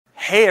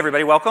Hey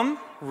everybody, welcome.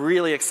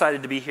 Really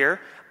excited to be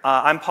here.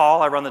 I'm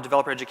Paul, I run the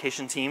developer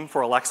education team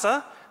for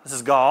Alexa. This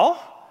is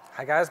Gal.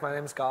 Hi guys, my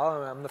name is Gal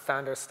and I'm the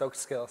founder of Stoked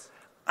Skills.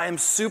 I am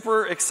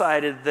super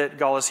excited that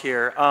Gal is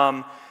here.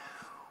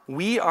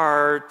 We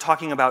are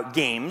talking about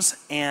games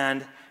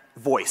and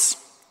voice.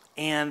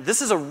 And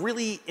this is a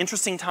really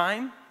interesting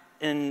time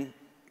in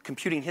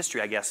computing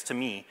history, I guess, to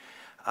me.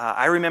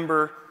 I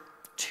remember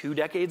 2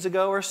 decades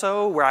ago or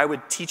so where I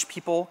would teach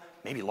people,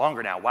 maybe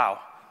longer now,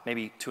 wow,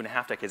 maybe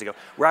 2.5 decades ago,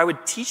 where I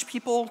would teach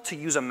people to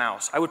use a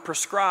mouse. I would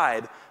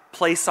prescribe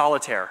play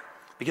solitaire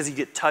because you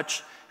get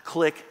touch,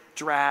 click,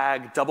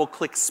 drag, double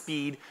click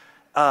speed.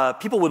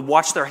 People would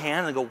watch their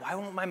hand and go, why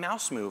won't my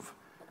mouse move?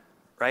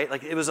 Right?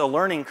 Like it was a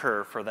learning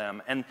curve for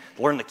them and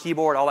learn the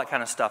keyboard, all that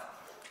kind of stuff.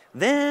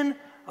 Then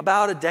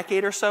about a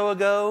decade or so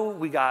ago,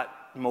 we got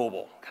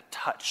mobile, got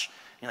touch.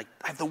 And you're like,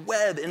 I have the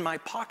web in my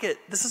pocket.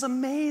 This is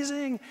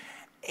amazing.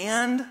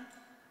 And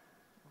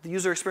the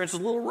user experience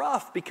was a little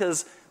rough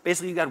because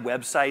basically you got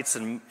websites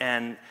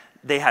and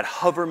they had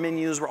hover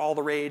menus were all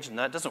the rage, and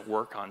that doesn't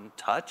work on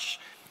touch.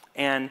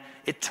 And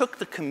it took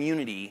the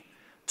community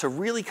to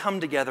really come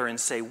together and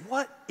say,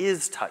 what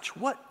is touch?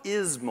 What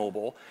is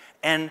mobile?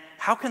 And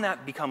how can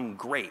that become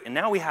great? And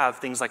now we have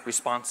things like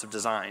responsive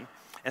design.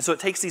 And so it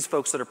takes these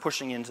folks that are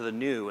pushing into the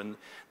new, and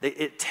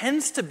it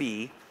tends to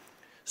be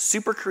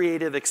super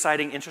creative,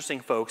 exciting, interesting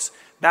folks.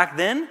 Back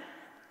then,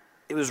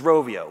 it was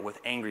Rovio with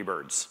Angry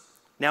Birds.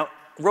 Now,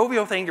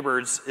 Rovio with Angry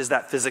Birds is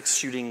that physics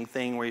shooting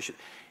thing where you shoot.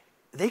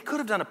 They could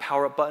have done a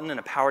power up button and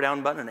a power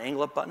down button, an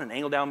angle up button, an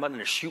angle down button,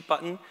 and a shoot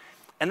button,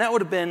 and that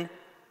would have been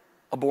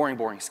a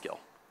boring skill.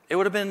 It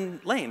would have been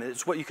lame.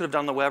 It's what you could have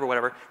done on the web or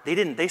whatever. They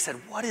didn't. They said,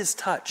 what is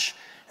touch?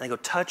 And they go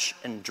touch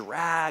and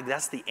drag.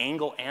 That's the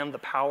angle and the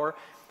power.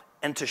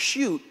 And to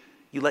shoot,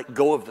 you let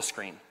go of the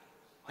screen.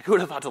 Like who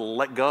would have thought to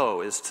let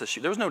go is to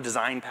shoot? There was no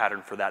design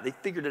pattern for that. They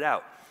figured it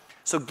out.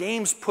 So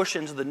games push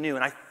into the new,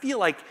 and I feel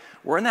like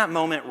we're in that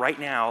moment right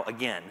now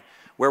again,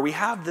 where we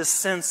have this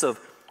sense of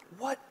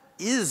what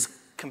is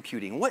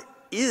computing? What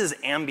is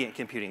ambient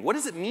computing? What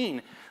does it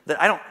mean that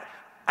I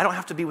don't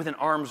have to be within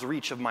arm's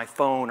reach of my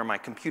phone or my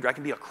computer? I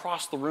can be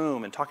across the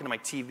room and talking to my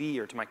TV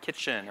or to my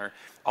kitchen or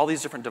all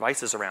these different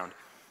devices around.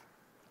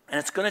 And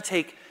it's going to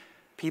take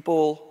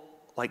people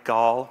like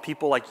Gal,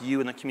 people like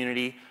you in the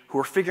community who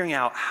are figuring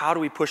out how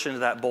do we push into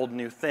that bold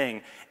new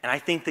thing. And I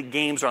think that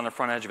games are on the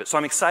front edge of it. So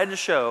I'm excited to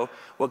show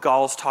what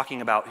Gal's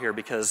talking about here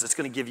because it's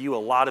going to give you a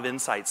lot of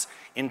insights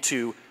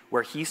into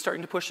where he's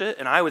starting to push it.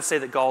 And I would say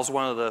that Gal's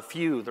one of the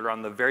few that are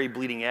on the very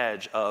bleeding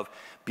edge of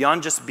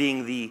beyond just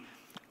being the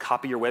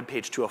copy your web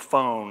page to a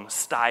phone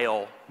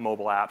style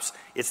mobile apps.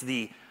 It's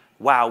the,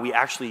 wow, we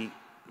actually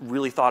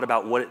really thought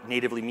about what it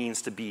natively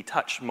means to be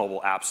touch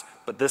mobile apps,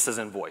 but this is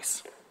in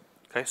voice.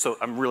 Okay, so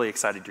I'm really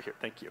excited you're here.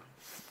 Thank you.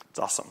 It's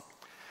awesome.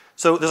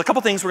 So there's a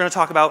couple things we're going to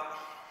talk about.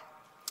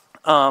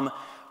 We're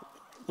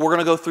going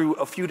to go through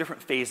a few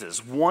different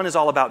phases. One is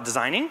all about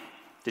designing.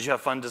 Did you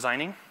have fun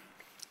designing?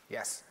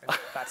 Yes,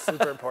 that's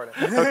super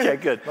important. Okay,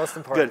 good. Most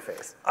important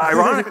phase.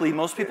 Ironically,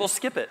 most people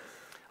skip it.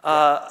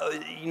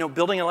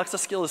 Building an Alexa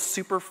skill is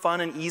super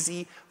fun and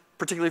easy,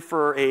 particularly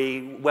for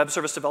a web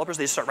service developers.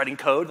 They start writing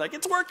code, like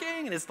it's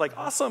working, and it's like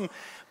awesome.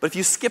 But if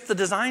you skip the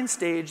design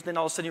stage, then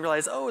all of a sudden you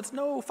realize, oh, it's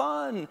no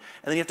fun. And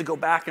then you have to go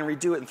back and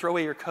redo it and throw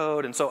away your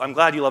code. And so I'm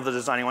glad you love the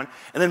designing one.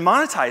 And then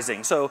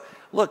monetizing. So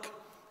look,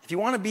 if you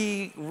want to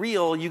be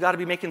real, you got to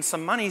be making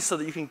some money so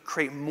that you can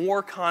create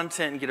more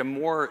content and get a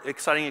more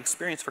exciting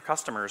experience for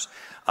customers.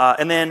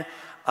 And then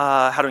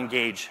how to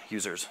engage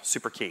users,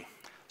 super key.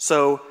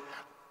 So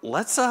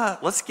let's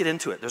get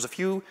into it. There's a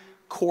few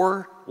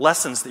core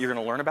lessons that you're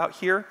going to learn about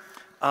here,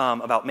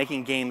 about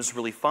making games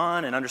really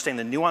fun and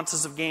understanding the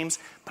nuances of games.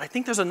 But I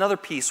think there's another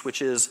piece,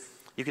 which is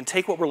you can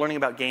take what we're learning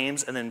about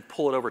games and then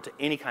pull it over to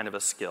any kind of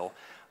a skill,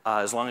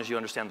 as long as you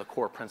understand the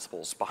core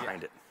principles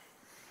behind it.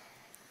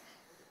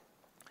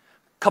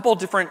 Couple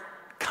different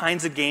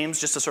kinds of games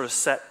just to sort of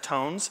set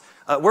tones.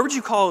 Where would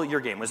you call your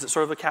game? Was it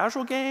sort of a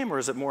casual game, or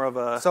is it more of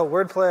a... So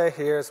Wordplay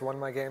here is one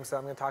of my games that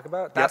I'm going to talk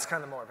about. That's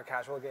kind of more of a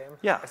casual game.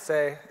 Yeah. I'd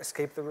say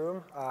Escape the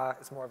Room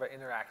is more of an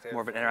interactive.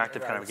 More of an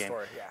interactive kind of game.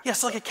 Story, yeah,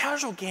 so like a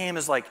casual game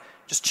is like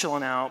just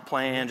chilling out,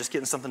 playing, just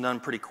getting something done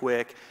pretty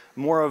quick.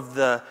 More of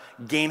the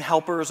game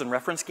helpers and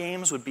reference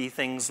games would be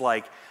things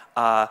like,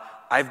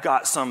 I've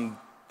got some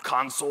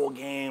console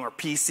game or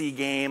PC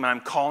game, and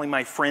I'm calling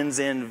my friends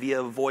in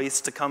via voice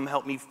to come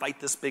help me fight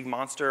this big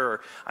monster,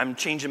 or I'm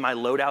changing my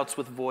loadouts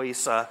with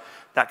voice, that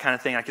kind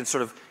of thing. I can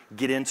sort of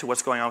get into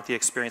what's going on with the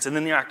experience. And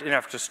then the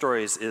interactive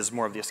stories is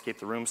more of the Escape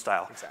the Room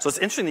style. Exactly. So it's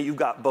interesting that you've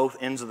got both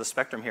ends of the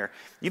spectrum here.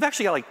 You've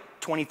actually got like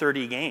 20,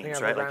 30 games, I think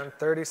I right? have around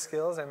 30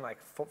 skills and like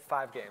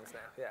 5 games now,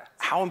 yeah.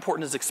 How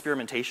important is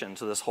experimentation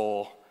to this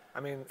whole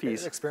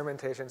piece?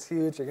 Experimentation's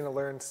huge. You're going to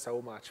learn so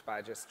much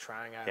by just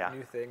trying out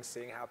new things,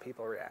 seeing how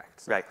people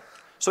react. Right.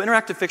 So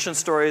interactive fiction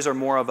stories are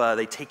more of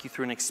they take you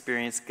through an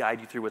experience,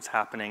 guide you through what's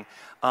happening.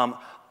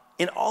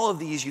 In all of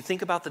these, you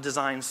think about the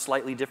design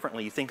slightly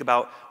differently. You think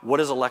about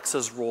what is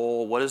Alexa's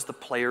role, what is the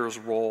player's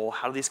role,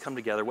 how do these come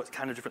together, what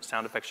kind of different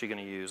sound effects are you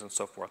going to use, and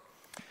so forth.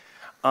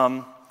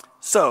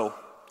 So,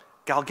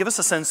 Gal, give us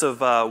a sense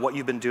of what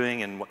you've been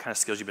doing and what kind of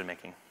skills you've been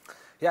making.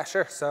 Yeah,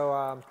 sure.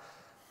 So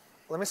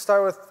let me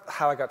start with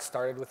how I got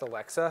started with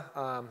Alexa.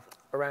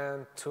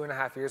 Around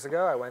 2.5 years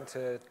ago, I went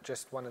to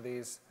just one of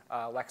these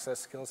Alexa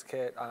Skills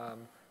Kit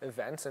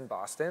events in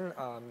Boston.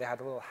 They had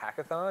a little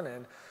hackathon,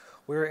 and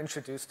we were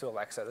introduced to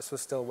Alexa. This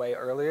was still way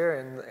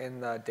earlier in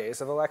the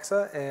days of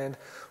Alexa, and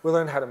we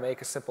learned how to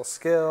make a simple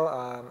skill.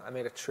 I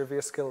made a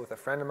trivia skill with a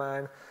friend of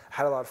mine.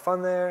 Had a lot of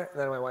fun there.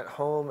 And then I went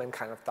home and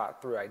kind of thought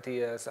through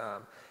ideas.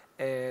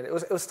 And it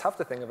was tough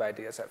to think of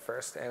ideas at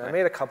first. And I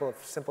made a couple of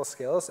simple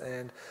skills,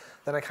 and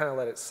then I kind of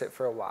let it sit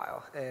for a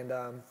while. And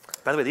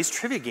by the way, these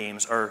trivia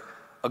games are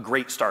a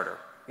great starter.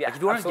 Yeah, like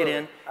if you want to get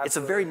in, absolutely. It's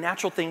a very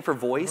natural thing for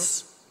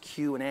voice,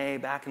 Q&A,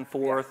 back and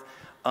forth.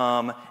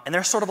 Yeah. And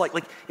they're sort of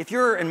like if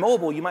you're in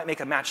mobile, you might make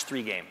a match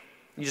 3 game.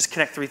 You just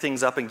connect 3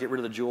 things up and get rid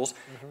of the jewels.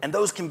 And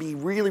those can be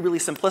really, really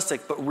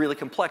simplistic, but really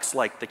complex,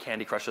 like the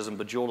Candy Crushes and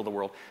Bejeweled of the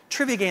world.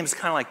 Trivia games is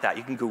kind of like that.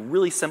 You can go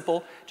really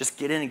simple, just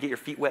get in and get your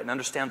feet wet and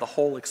understand the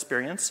whole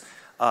experience.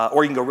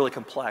 Or you can go really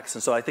complex.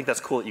 And so I think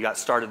that's cool that you got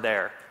started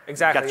there.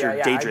 Exactly. You got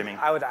your daydreaming.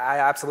 I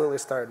absolutely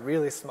started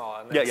really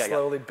small, and then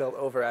slowly built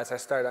over as I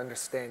started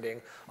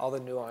understanding all the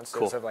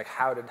nuances of like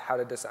how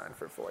to design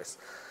for voice.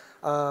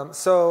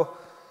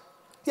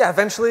 Yeah,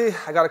 eventually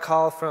I got a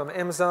call from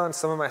Amazon.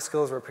 Some of my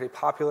skills were pretty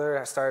popular.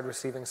 I started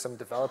receiving some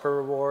developer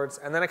rewards,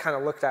 and then I kind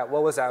of looked at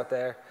what was out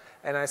there,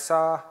 and I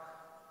saw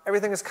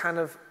everything is kind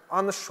of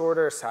on the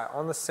shorter side,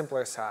 on the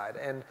simpler side,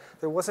 and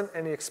there wasn't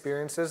any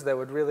experiences that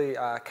would really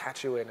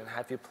catch you in and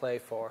have you play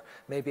for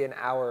maybe an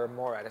hour or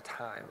more at a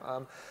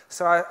time.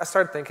 So I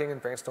started thinking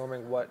and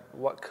brainstorming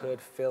what could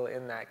fill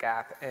in that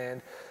gap,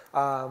 and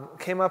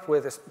came up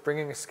with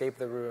bringing Escape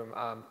the Room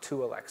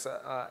to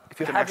Alexa. If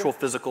you have an actual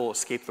physical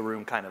Escape the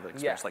Room kind of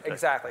experience like that.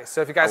 Exactly.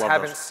 So if you guys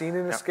haven't seen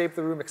an Escape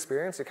the Room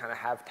experience, you kind of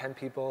have 10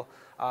 people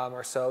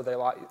or so.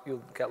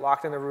 You get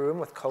locked in a room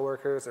with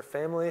coworkers or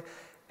family,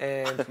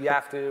 and you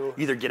have to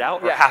either get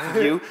out or half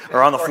of you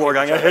are on the floor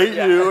going, I hate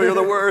you, you're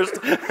the worst.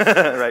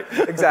 Right.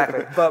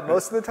 Exactly. But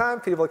most of the time,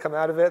 people come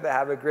out of it, they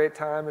have a great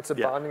time. It's a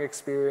bonding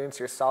experience.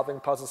 You're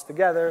solving puzzles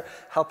together,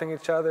 helping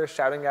each other,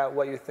 shouting out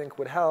what you think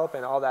would help,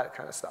 and all that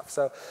kind of stuff.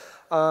 So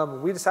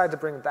we decided to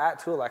bring that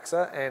to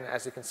Alexa, and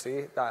as you can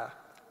see,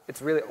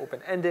 it's really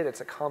open-ended.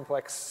 It's a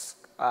complex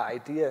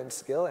idea and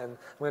skill, and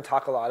I'm going to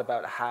talk a lot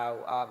about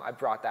how I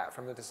brought that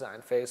from the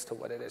design phase to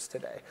what it is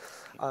today.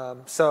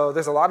 So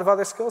there's a lot of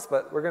other skills,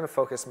 but we're going to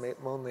focus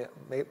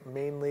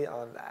mainly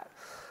on that.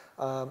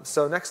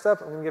 So next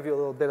up, I'm going to give you a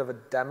little bit of a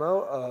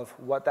demo of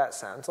what that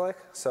sounds like.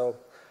 So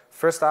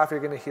first off, you're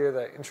going to hear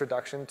the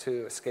introduction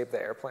to Escape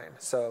the Airplane.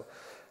 So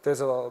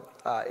there's a little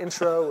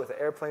intro with the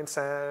airplane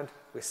sound.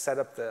 We set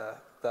up the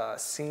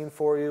scene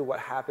for you, what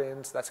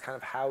happens. That's kind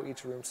of how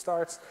each room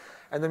starts.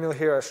 And then you'll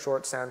hear a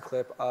short sound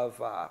clip of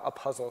a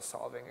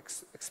puzzle-solving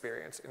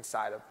experience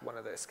inside of one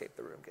of the Escape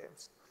the Room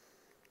games.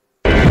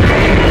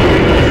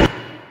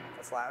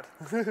 That's loud.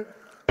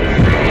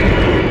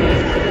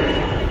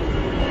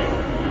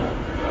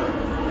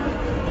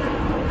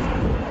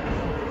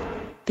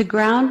 The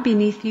ground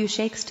beneath you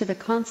shakes to the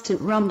constant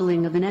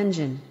rumbling of an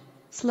engine.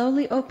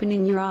 Slowly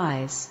opening your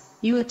eyes,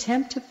 you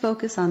attempt to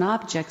focus on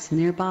objects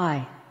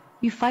nearby.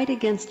 You fight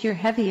against your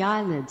heavy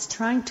eyelids,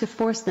 trying to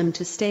force them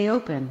to stay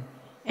open.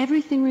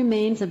 Everything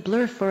remains a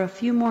blur for a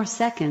few more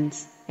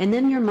seconds, and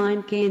then your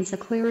mind gains a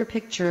clearer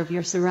picture of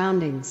your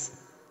surroundings.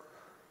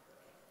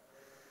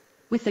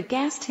 With the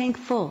gas tank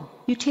full,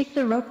 you take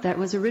the rope that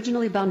was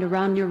originally bound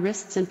around your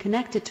wrists and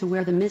connect it to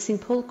where the missing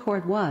pull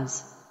cord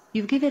was.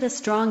 You give it a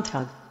strong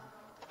tug.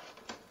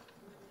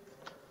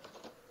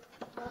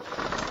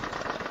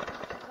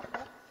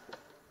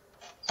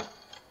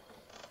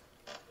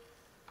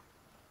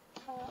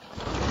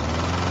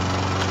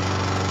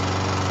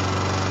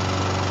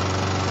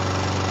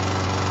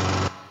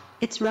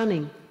 It's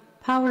running.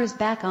 Power is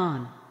back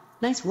on.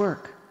 Nice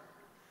work.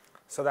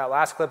 So that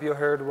last clip you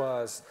heard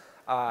was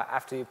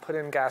after you put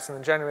in gas in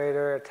the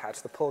generator,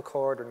 attach the pull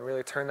cord, and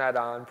really turn that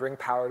on, bring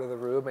power to the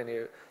room, and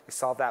you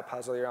solve that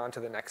puzzle, you're on to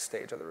the next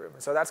stage of the room.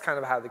 So that's kind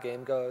of how the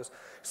game goes,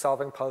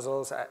 solving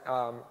puzzles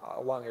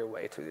along your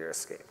way to your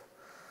escape.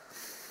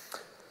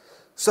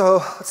 So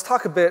let's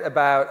talk a bit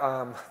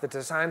about the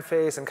design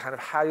phase and kind of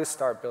how you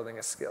start building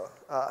a skill.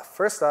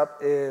 First up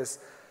is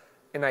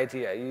an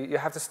idea. You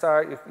have to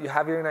start, you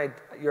have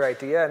your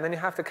idea, and then you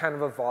have to kind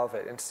of evolve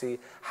it and see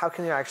how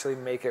can you actually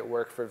make it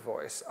work for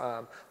voice.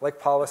 Like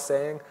Paul was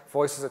saying,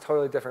 voice is a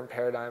totally different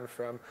paradigm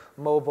from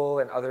mobile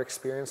and other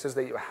experiences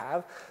that you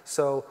have.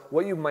 So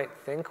what you might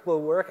think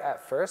will work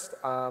at first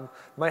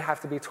might have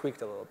to be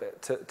tweaked a little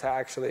bit to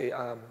actually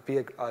be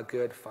a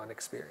good, fun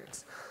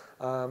experience.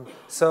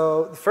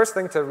 So the first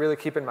thing to really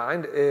keep in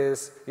mind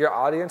is your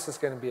audience is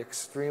going to be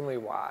extremely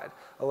wide.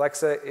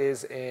 Alexa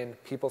is in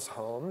people's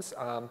homes,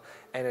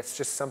 and it's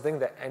just something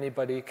that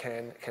anybody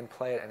can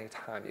play at any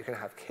time. You can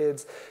have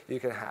kids, you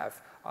can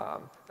have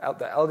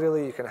the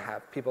elderly, you can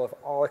have people of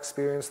all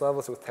experience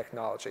levels with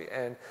technology.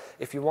 And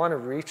if you want to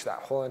reach that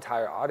whole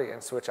entire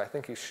audience, which I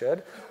think you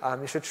should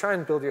try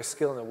and build your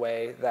skill in a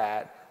way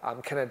that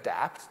can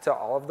adapt to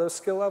all of those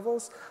skill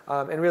levels,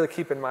 and really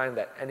keep in mind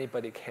that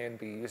anybody can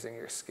be using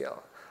your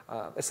skill.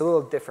 It's a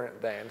little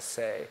different than,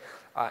 say,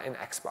 in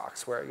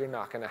Xbox, where you're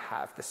not going to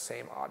have the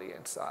same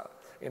audience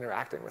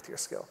interacting with your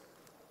skill.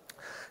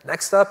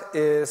 Next up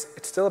is,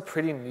 it's still a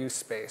pretty new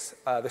space.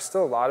 There's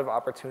still a lot of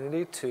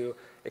opportunity to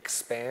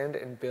expand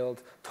and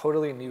build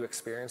totally new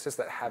experiences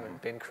that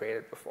haven't been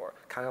created before.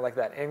 Kind of like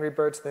that Angry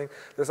Birds thing.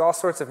 There's all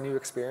sorts of new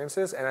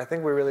experiences, and I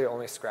think we really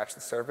only scratched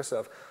the surface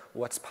of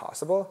what's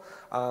possible.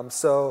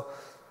 So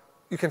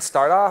you can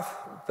start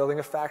off building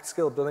a fact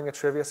skill, building a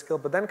trivia skill,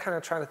 but then kind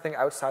of trying to think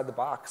outside the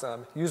box.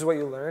 Use what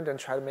you learned and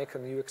try to make a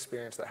new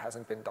experience that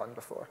hasn't been done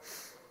before.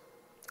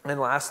 And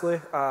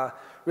lastly,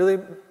 really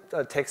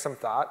take some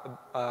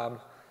thought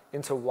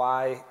into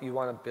why you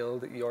want to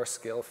build your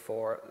skill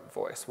for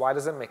voice. Why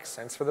does it make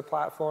sense for the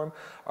platform?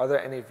 Are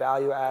there any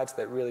value adds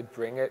that really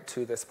bring it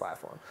to this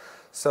platform?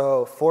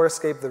 So for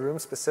Escape the Room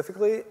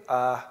specifically,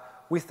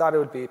 we thought it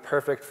would be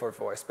perfect for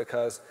voice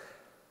because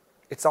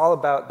it's all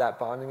about that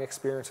bonding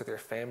experience with your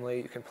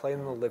family. You can play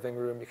in the living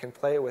room. You can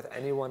play it with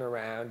anyone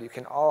around. You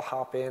can all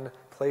hop in,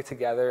 play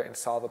together, and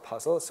solve a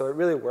puzzle. So it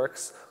really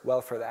works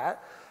well for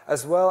that.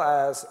 As well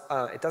as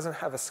it doesn't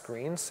have a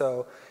screen,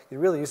 so you're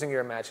really using your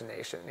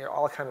imagination. You're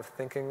all kind of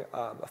thinking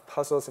of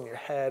puzzles in your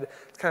head.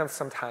 It's kind of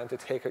some time to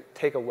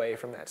take away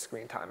from that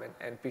screen time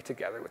and be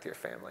together with your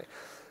family.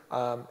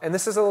 And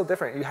this is a little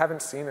different. You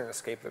haven't seen an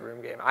Escape the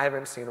Room game. I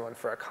haven't seen one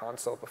for a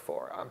console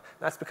before.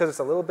 That's because it's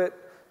a little bit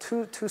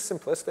too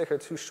simplistic or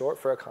too short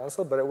for a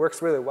console, but it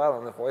works really well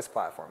on the voice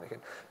platform. You can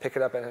pick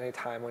it up at any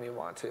time when you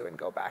want to and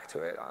go back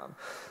to it.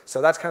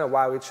 So that's kind of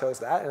why we chose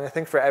that. And I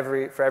think for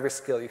every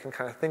skill, you can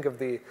kind of think of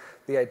the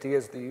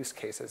ideas, the use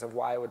cases of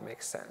why it would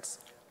make sense.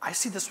 I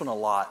see this one a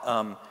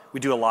lot. We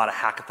do a lot of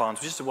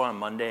hackathons. We just did one on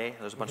Monday.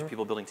 There's a bunch of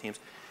people building teams.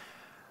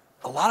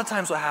 A lot of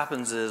times what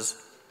happens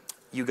is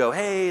you go,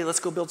 hey, let's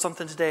go build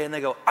something today. And they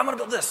go, I'm going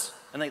to build this.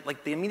 And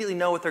they immediately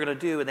know what they're going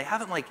to do. And they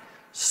haven't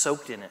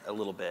soaked in it a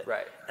little bit.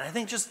 Right. And I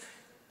think just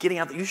getting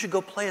out there, you should go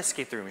play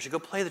Escape the Room. You should go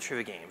play the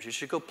trivia games. You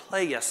should go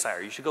play Yes,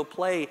 Sire. You should go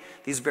play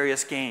these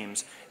various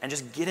games and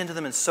just get into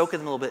them and soak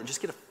in them a little bit and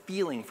just get a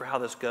feeling for how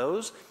this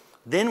goes.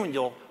 Then when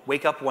you'll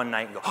wake up one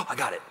night and go, oh, I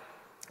got it.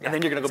 Yeah, and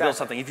then you're going to go build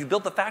something. If you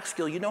built the fact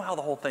skill, you know how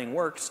the whole thing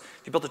works.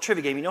 If you built the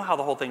trivia game, you know how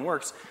the whole thing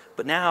works.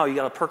 But now you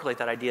got to percolate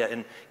that idea.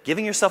 And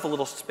giving yourself a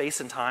little space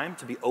and time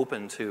to be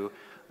open to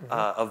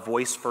a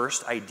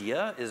voice-first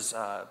idea is,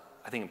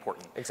 I think,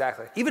 important.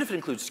 Exactly. Even if it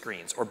includes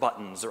screens or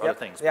buttons or other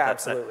things. Yeah,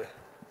 absolutely.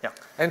 Yeah.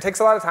 And it takes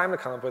a lot of time to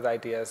come up with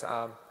ideas.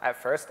 At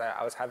first,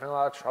 I was having a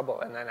lot of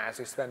trouble. And then as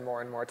you spend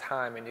more and more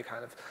time and you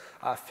kind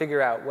of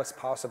figure out what's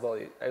possible,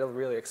 it'll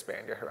really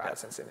expand your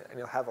horizons. And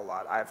you'll have a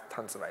lot. I have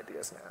tons of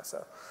ideas now.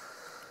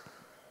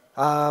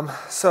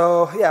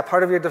 So yeah,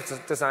 part of your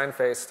design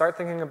phase, start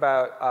thinking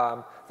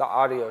about the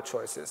audio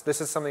choices.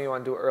 This is something you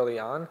want to do early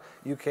on.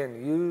 You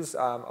can use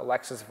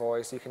Alexa's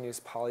voice, you can use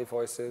Poly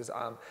voices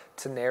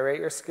to narrate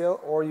your skill,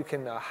 or you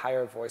can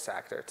hire a voice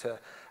actor to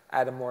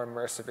add a more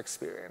immersive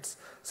experience.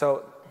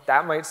 So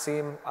that might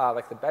seem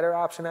like the better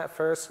option at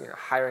first,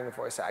 hiring a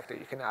voice actor.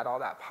 You can add all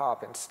that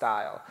pop and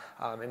style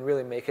and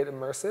really make it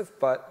immersive,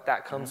 but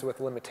that comes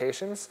with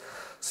limitations.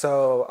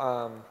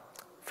 So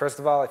first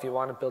of all, if you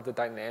want to build a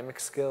dynamic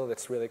skill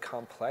that's really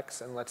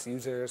complex and lets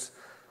users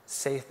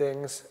say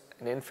things,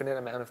 an infinite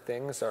amount of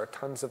things, or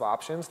tons of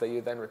options that you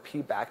then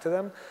repeat back to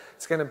them,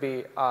 it's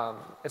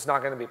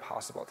not going to be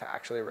possible to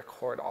actually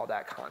record all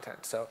that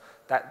content. So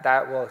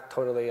that will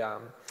totally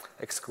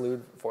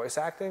exclude voice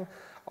acting.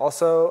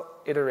 Also,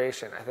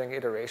 iteration. I think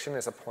iteration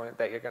is a point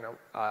that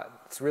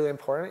it's really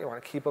important. You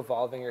want to keep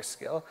evolving your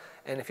skill.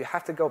 And if you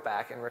have to go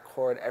back and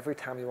record every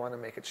time you want to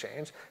make a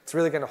change, it's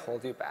really going to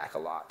hold you back a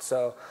lot.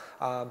 So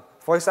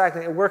voice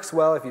acting, it works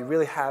well if you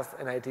really have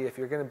an idea. If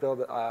you're going to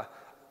build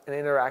an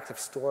interactive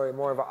story,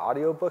 more of an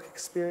audiobook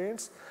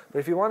experience. But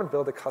if you want to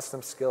build a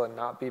custom skill and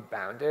not be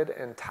bounded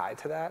and tied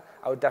to that,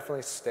 I would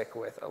definitely stick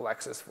with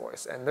Alexa's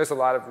voice. And there's a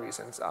lot of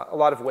reasons, a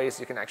lot of ways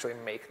you can actually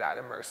make that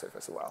immersive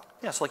as well.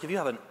 Yeah, so if you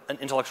have an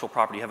intellectual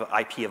property, you have an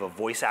IP of a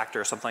voice actor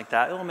or something like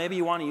that, well, maybe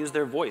you want to use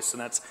their voice.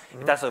 And if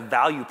that's a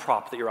value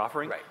prop that you're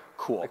offering, right.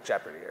 Cool. Like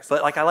Jeopardy or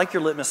something. But I like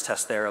your litmus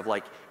test there of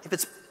if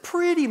it's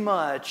pretty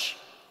much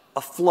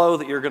a flow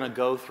that you're going to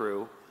go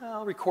through,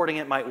 well, recording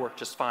it might work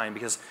just fine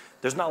because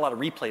there's not a lot of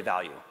replay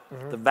value.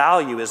 The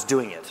value is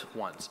doing it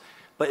once.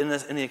 But in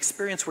the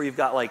experience where you've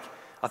got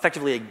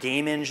effectively a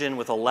game engine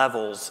with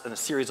levels and a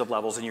series of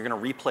levels, and you're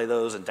going to replay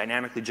those and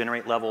dynamically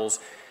generate levels,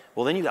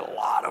 well, then you've got a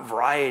lot of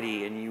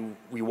variety, and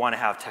you want to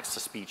have text to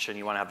speech, and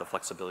you want to have the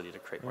flexibility to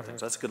create more things.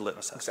 So that's a good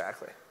litmus test.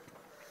 Exactly.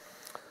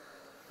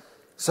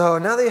 So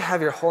now that you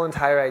have your whole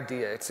entire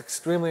idea, it's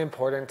extremely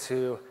important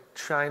to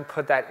try and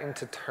put that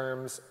into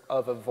terms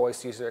of a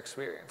voice user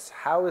experience.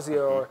 How is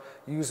your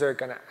user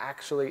going to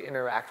actually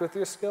interact with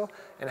your skill,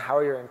 and how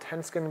are your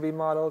intents going to be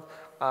modeled?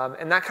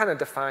 And that kind of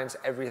defines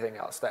everything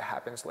else that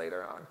happens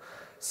later on.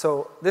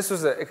 So this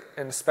was an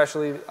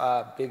especially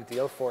big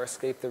deal for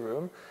Escape the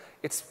Room.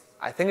 It's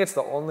I think it's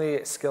the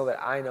only skill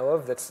that I know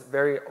of that's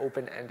very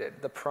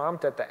open-ended. The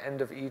prompt at the end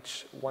of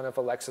each one of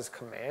Alexa's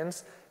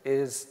commands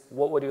is,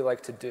 what would you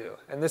like to do?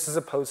 And this is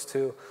opposed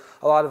to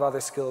a lot of other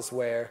skills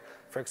where,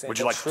 for example, would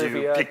you like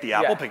trivia, to pick the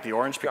apple, pick the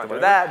orange, pick the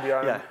whatever?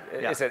 That,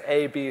 is it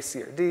A, B,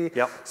 C, or D?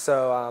 Yep.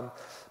 So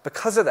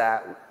because of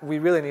that, we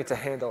really need to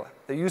handle,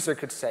 the user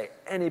could say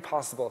any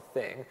possible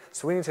thing,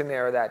 so we need to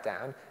narrow that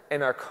down.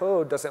 And our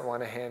code doesn't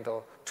want to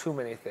handle too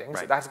many things.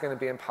 Right. That's going to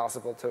be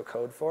impossible to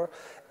code for.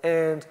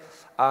 And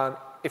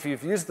if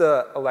you've used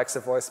the Alexa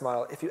voice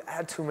model, if you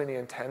add too many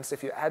intents,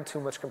 if you add too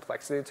much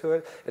complexity to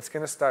it, it's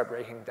going to start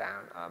breaking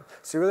down.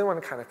 So you really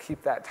want to kind of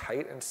keep that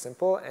tight and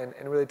simple and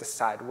really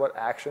decide what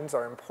actions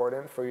are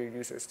important for your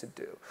users to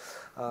do.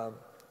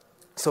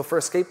 So for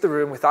Escape the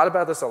Room, we thought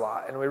about this a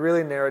lot, and we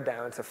really narrowed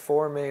down to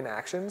 4 main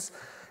actions.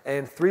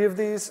 And 3 of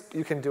these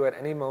you can do at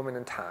any moment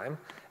in time.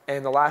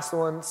 And the last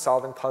one,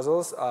 solving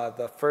puzzles,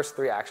 the first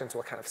 3 actions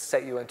will kind of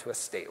set you into a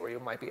state where you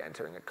might be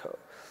entering a code.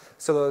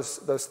 So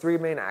those 3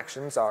 main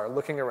actions are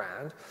looking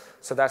around.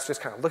 So that's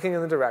just kind of looking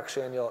in the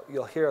direction.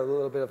 You'll hear a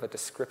little bit of a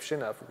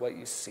description of what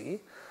you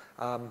see.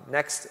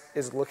 Next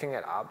is looking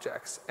at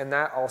objects, and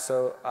that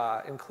also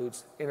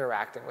includes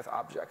interacting with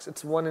objects.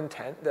 It's one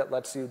intent that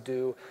lets you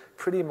do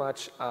pretty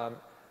much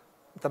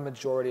the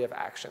majority of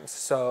actions.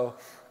 So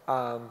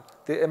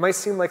it might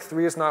seem like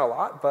 3 is not a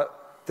lot, but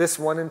this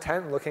one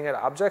intent, looking at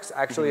objects,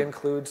 actually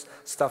includes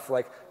stuff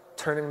like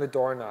turning the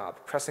doorknob,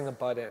 pressing a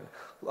button,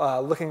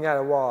 looking at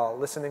a wall,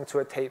 listening to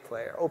a tape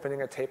player,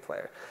 opening a tape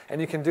player.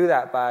 And you can do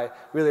that by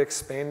really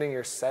expanding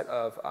your set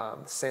of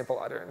sample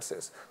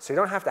utterances. So you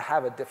don't have to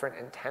have a different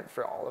intent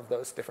for all of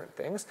those different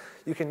things.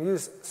 You can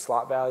use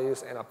slot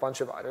values and a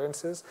bunch of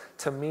utterances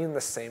to mean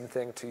the same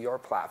thing to your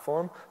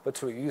platform, but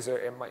to a user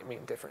it might mean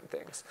different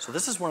things. So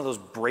this is one of those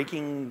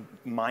breaking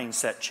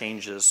mindset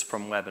changes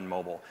from web and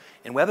mobile.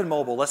 In web and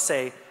mobile, let's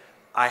say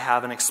I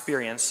have an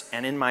experience,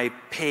 and in my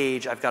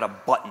page I've got a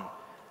button,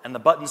 and the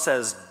button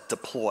says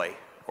deploy,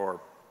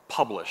 or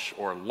publish,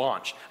 or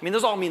launch. I mean,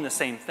 those all mean the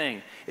same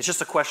thing. It's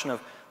just a question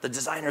of the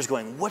designers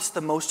going, what's the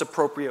most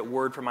appropriate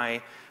word for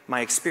my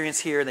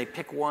experience here? And they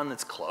pick one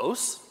that's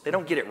close. They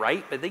don't get it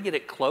right, but they get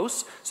it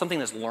close, something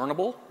that's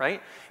learnable,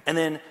 right? And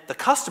then the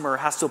customer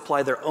has to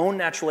apply their own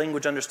natural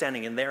language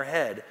understanding in their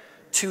head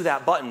to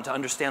that button to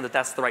understand that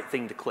that's the right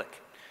thing to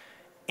click.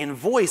 In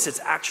voice, it's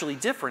actually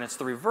different. It's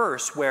the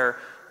reverse, where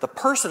the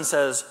person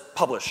says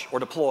publish or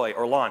deploy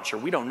or launch, or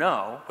we don't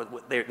know,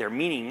 but they're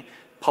meaning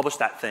publish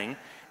that thing.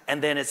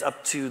 And then it's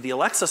up to the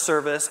Alexa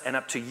service and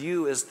up to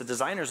you as the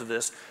designers of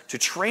this to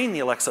train the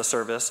Alexa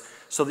service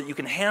so that you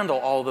can handle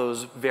all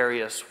those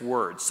various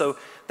words. So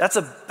that's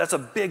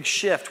a big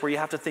shift where you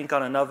have to think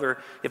on you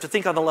have to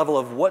think on the level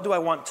of what do I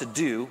want to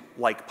do,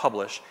 like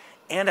publish,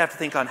 and I have to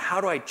think on how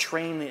do I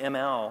train the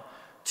ML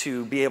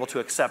to be able to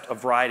accept a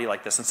variety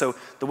like this. And so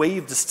the way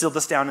you've distilled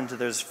this down into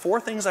there's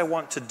 4 things I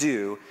want to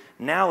do,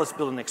 now let's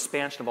build an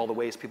expansion of all the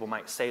ways people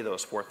might say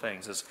those 4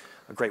 things is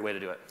a great way to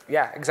do it.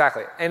 Yeah,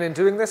 exactly. And in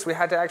doing this, we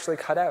had to actually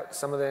cut out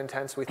some of the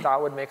intents we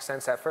thought would make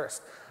sense at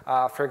first.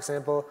 For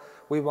example,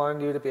 we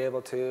wanted you to be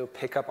able to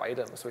pick up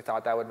items. We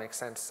thought that would make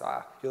sense.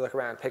 You look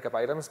around, pick up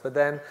items, but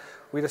then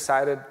we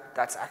decided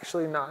that's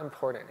actually not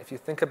important. If you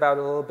think about it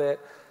a little bit,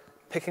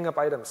 picking up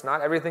items, not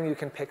everything you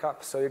can pick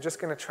up. So you're just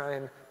going to try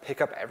and pick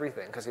up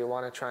everything because you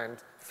want to try and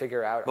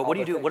figure out But what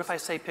do you do? things. What if I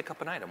say pick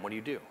up an item? What do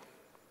you do?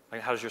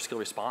 Like, how does your skill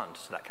respond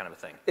to that kind of a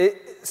thing?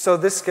 So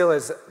this skill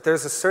is,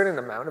 there's a certain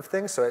amount of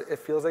things, so it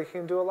feels like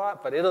you can do a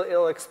lot, but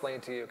it'll explain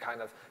to you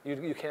kind of,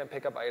 you can't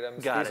pick up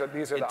items. Got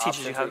These it. are the It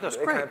teaches options. you how to do it.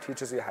 It kind of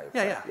teaches you how you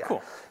play. Yeah,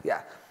 cool.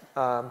 Yeah.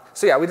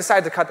 So yeah, we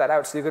decided to cut that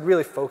out so you could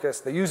really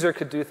focus. The user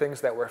could do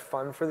things that were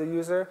fun for the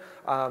user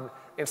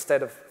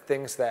instead of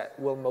things that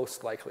will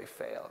most likely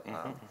fail.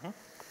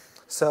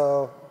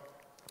 So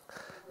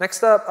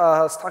next up,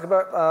 let's talk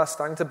about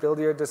starting to build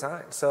your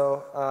design.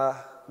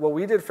 So what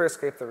we did for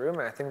Escape the Room,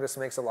 and I think this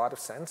makes a lot of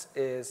sense,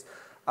 is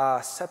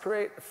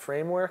separate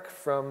framework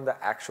from the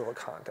actual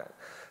content.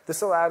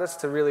 This allowed us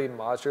to really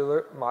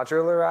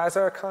modularize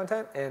our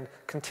content and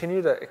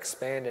continue to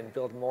expand and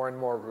build more and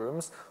more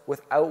rooms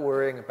without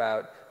worrying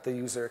about the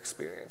user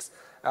experience.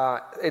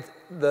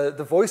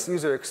 The voice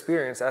user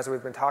experience, as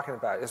we've been talking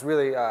about, is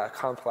really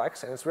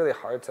complex, and it's really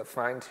hard to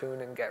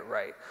fine-tune and get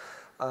right.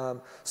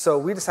 So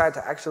we decided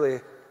to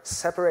actually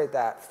separate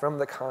that from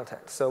the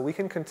content. So we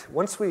can,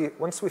 once we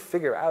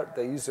figure out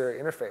the user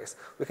interface,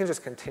 we can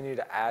just continue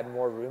to add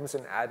more rooms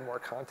and add more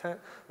content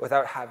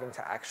without having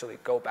to actually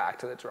go back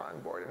to the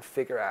drawing board and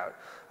figure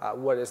out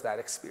what is that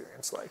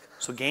experience like.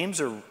 So games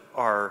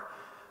are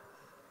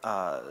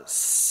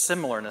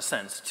similar in a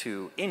sense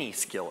to any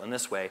skill in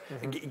this way.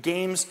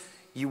 Games,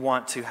 you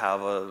want to have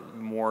a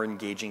more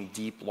engaging,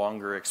 deep,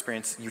 longer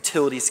experience.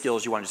 Utility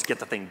skills, you want to just get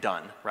the thing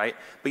done, right?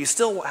 But you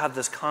still have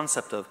this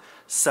concept of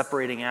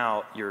separating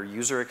out your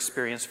user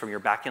experience from your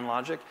back-end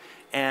logic.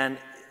 And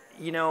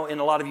you know, in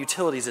a lot of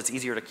utilities, it's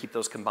easier to keep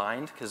those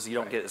combined because you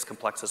don't get as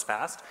complex as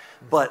fast.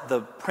 But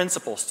the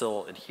principle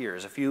still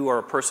adheres. If you are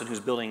a person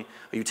who's building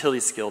a utility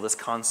skill, this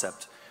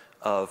concept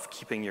of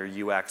keeping your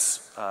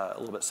UX a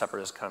little bit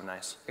separate is kind of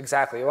nice.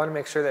 Exactly. You want to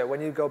make sure that when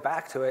you go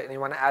back to it and you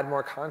want to add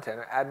more content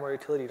or add more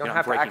utility, you don't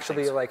have to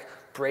actually like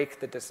break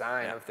the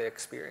design of the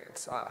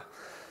experience.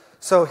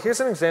 So here's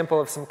an example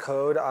of some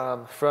code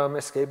from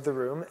Escape the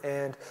Room,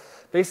 and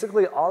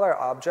basically all our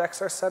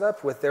objects are set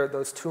up with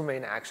those two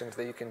main actions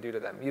that you can do to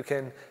them. You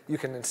can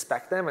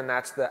inspect them, and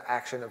that's the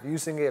action of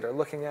using it or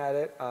looking at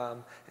it,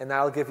 and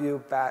that'll give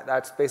you back,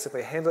 that's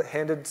basically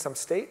handed some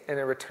state, and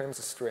it returns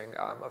a string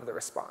of the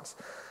response.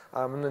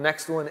 And the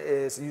next one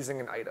is using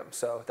an item.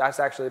 So that's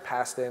actually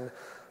passed in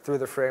through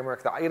the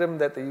framework, the item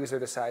that the user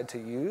decided to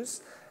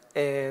use,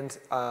 and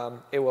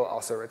it will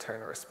also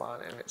return a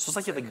response. So it's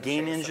like you have a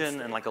game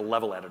engine and like a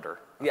level editor.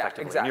 Yeah,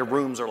 exactly. And your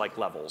rooms are like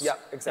levels. Yep,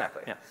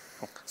 exactly. Yeah,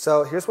 cool.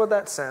 So here's what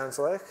that sounds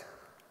like.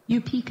 You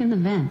peek in the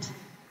vent.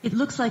 It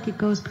looks like it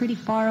goes pretty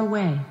far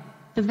away.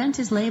 The vent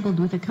is labeled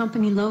with a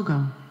company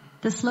logo.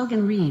 The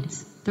slogan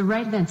reads, "The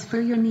right vents for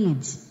your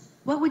needs."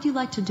 What would you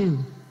like to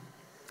do?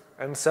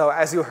 And so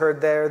as you heard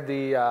there,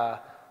 the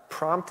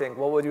prompting,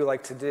 what would you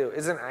like to do,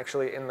 isn't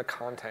actually in the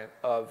content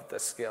of the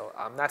skill.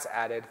 That's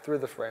added through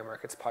the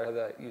framework. It's part of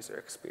the user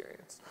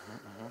experience.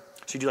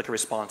 So you do like a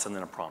response and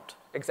then a prompt.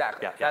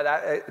 Exactly.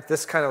 Yeah.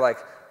 This kind of like,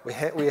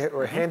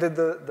 we're handed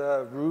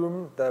the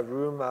room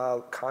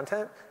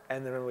content,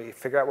 and then we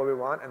figure out what we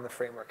want, and the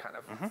framework kind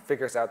of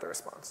figures out the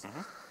response.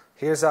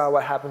 Here's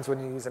what happens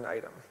when you use an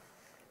item.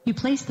 You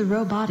place the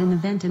robot in the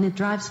vent and it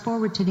drives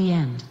forward to the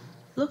end.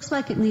 Looks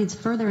like it needs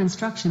further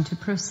instruction to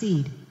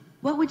proceed.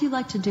 What would you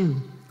like to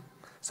do?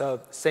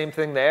 So same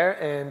thing there,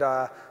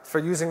 and for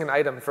using an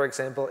item, for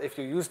example, if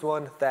you used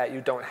one that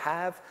you don't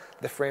have,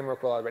 the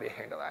framework will already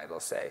handle that. It'll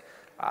say,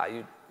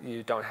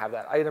 you don't have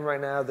that item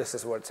right now, this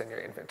is what's in your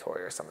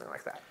inventory or something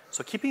like that.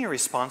 So keeping your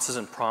responses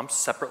and prompts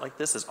separate like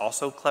this is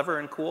also clever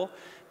and cool,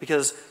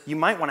 because you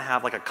might want to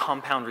have like a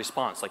compound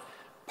response, like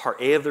part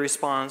A of the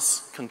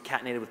response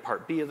concatenated with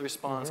part B of the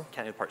response,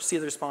 concatenated with part C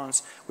of the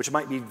response, which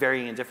might be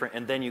varying and different,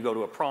 and then you go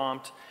to a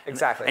prompt.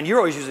 Exactly. And you're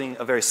always using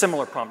a very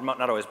similar prompt,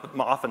 not always, but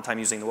oftentimes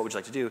using the what would you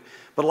like to do.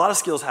 But a lot of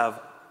skills have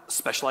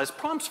specialized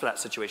prompts for that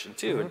situation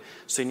too, and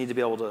so you need to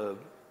be able to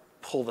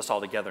pull this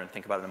all together and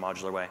think about it in a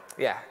modular way.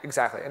 Yeah,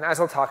 exactly. And as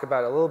I'll talk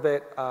about a little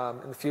bit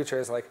in the future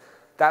is like,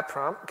 that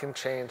prompt can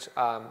change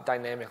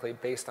dynamically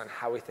based on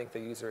how we think the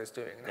user is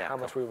doing and how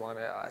much we want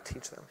to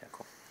teach them. Yeah,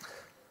 cool.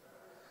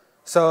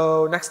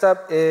 So next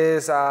up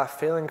is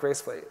failing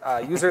gracefully.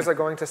 Users are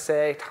going to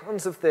say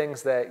tons of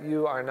things that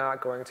you are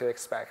not going to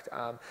expect,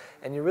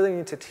 and you really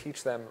need to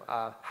teach them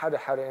how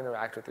to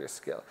interact with your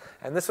skill.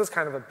 And this was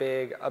kind of a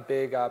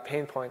big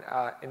pain point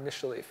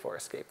initially for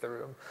Escape the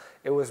Room.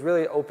 It was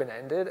really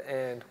open-ended,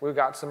 and we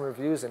got some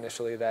reviews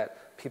initially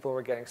that people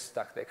were getting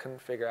stuck. They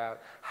couldn't figure out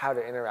how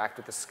to interact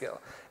with the skill.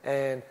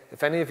 And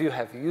if any of you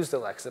have used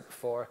Alexa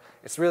before,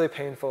 it's really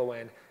painful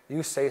when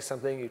you say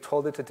something, you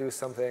told it to do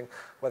something,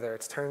 whether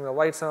it's turning the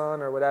lights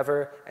on or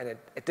whatever, and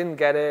it didn't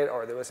get it,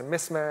 or there was a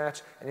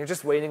mismatch, and you're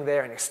just waiting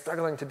there, and you're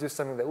struggling to do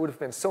something that would have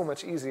been so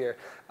much easier.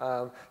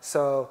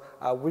 So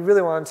we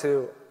really want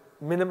to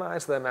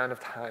minimize the amount of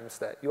times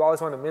that, you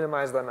always want to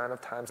minimize the amount of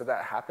times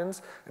that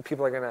happens, and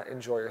people are going to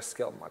enjoy your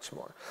skill much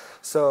more.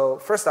 So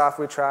first off,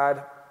 we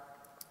tried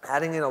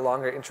adding in a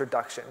longer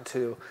introduction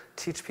to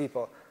teach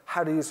people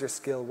how to use your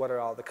skill, what are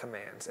all the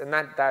commands. And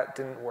that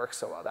didn't work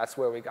so well. That's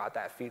where we got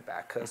that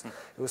feedback, because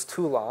it was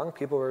too long.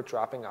 People were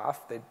dropping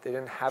off. They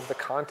didn't have the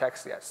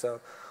context yet. So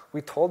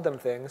we told them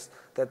things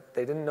that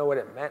they didn't know what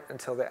it meant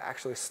until they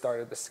actually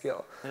started the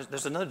skill.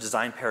 There's another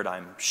design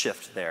paradigm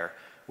shift there,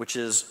 which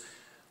is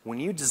when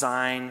you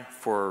design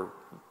for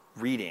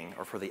reading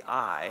or for the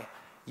eye,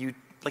 you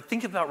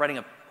think about writing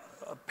a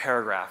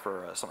paragraph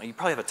or something. You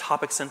probably have a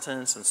topic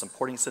sentence and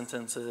supporting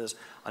sentences,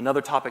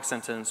 another topic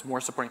sentence,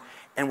 more supporting.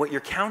 And what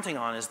you're counting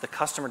on is the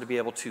customer to be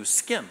able to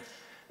skim.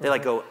 They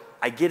go,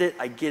 I get it,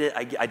 I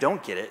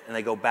don't get it. And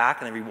they go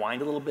back and they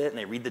rewind a little bit and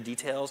they read the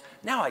details.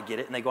 Now I get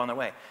it, and they go on their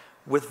way.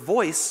 With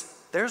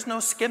voice, there's no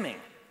skimming.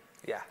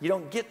 Yeah. You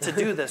don't get to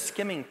do the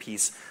skimming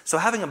piece. So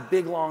having a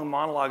big, long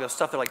monologue of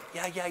stuff, they're like,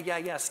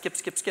 yeah,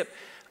 skip.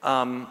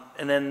 And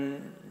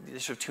then they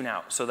sort of tune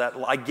out. So that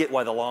I get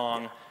why the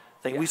long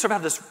thing. We sort of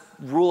have this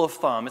rule of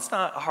thumb. It's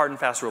not a hard and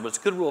fast rule, but it's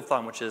a good rule of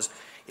thumb, which is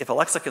if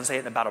Alexa can say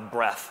it in about a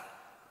breath,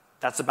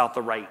 that's about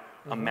the right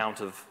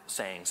amount of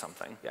saying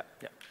something. Yeah.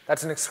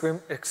 That's an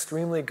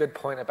extremely good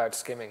point about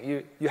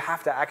skimming. You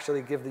have to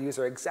actually give the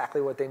user exactly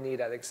what they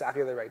need at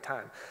exactly the right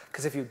time.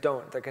 Because if you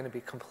don't, they're going to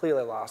be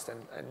completely lost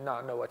and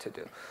not know what to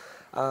do.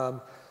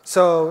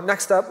 So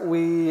next up,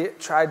 we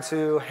tried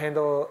to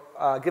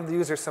give the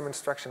user some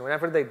instruction.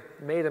 Whenever they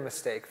made a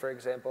mistake, for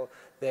example,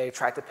 they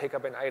tried to pick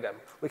up an item,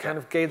 we kind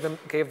of gave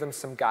them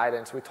some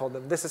guidance. We told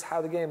them, this is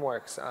how the game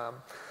works.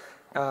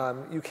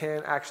 You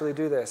can actually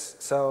do this.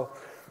 So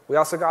we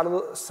also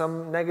got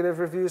some negative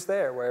reviews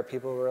there where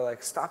people were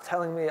like, stop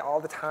telling me all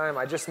the time.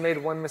 I just made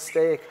one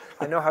mistake.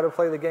 I know how to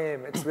play the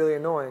game. It's really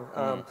annoying.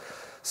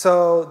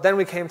 So then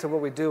we came to what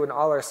we do in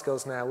all our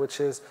skills now, which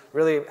is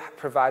really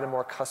provide a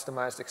more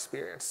customized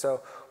experience.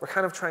 So we're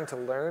kind of trying to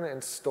learn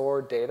and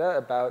store data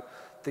about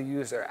the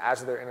user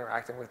as they're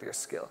interacting with your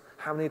skill.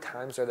 How many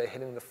times are they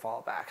hitting the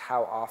fallback?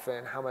 How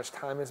often? How much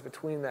time is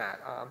between that?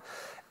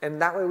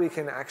 And that way we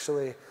can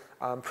actually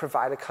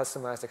provide a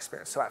customized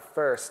experience. So at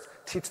first,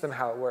 teach them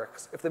how it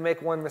works. If they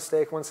make one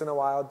mistake once in a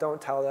while,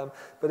 don't tell them.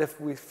 But if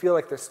we feel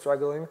like they're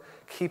struggling,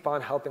 keep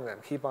on helping them.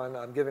 Keep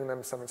on giving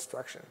them some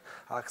instruction.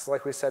 Because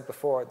like we said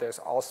before, there's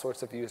all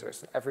sorts of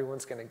users.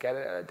 Everyone's going to get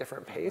it at a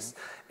different pace.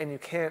 And you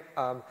can't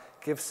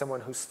give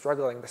someone who's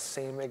struggling the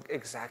same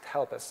exact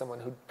help as someone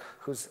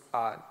who's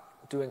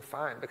doing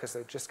fine, because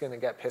they're just going to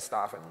get pissed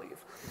off and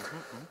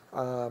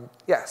leave.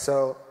 Yeah,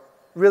 so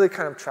really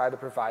kind of try to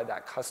provide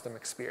that custom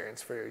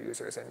experience for your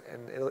users, and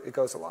it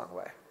goes a long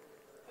way.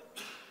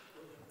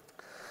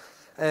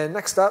 And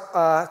next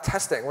up,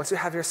 testing. Once you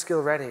have your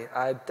skill ready,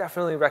 I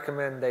definitely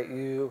recommend that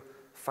you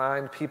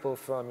find people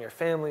from your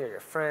family or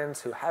your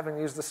friends who haven't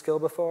used the skill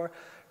before,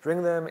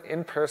 bring them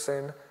in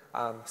person,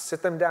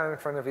 sit them down in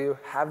front of you,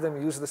 have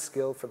them use the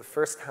skill for the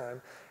first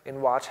time, and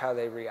watch how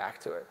they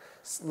react to it.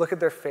 Look at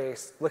their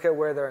face, look at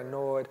where they're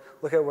annoyed,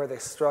 look at where they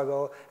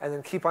struggle, and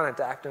then keep on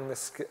adapting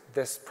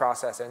this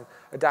process and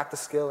adapt the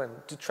skill and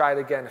to try it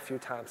again a few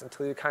times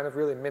until you kind of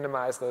really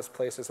minimize those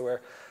places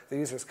where the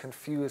user's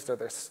confused or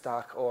they're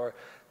stuck or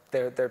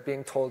they're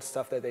being told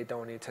stuff that they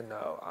don't need to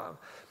know,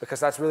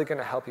 because that's really going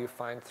to help you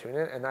fine-tune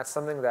it, and that's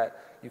something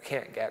that you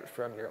can't get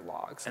from your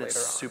logs later on. And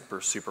it's super,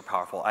 super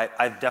powerful.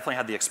 I've definitely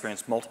had the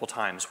experience multiple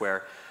times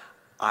where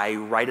I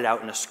write it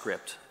out in a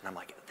script, and I'm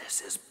like,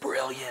 this is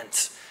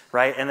brilliant,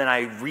 right? And then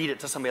I read it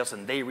to somebody else,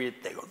 and they read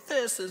it, they go,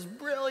 this is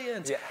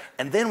brilliant. Yeah.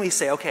 And then we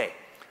say, okay,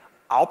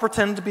 I'll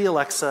pretend to be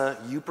Alexa,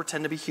 you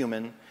pretend to be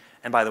human.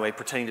 And by the way,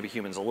 pretending to be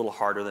human is a little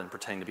harder than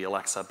pretending to be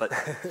Alexa, but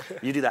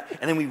you do that.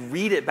 And then we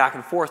read it back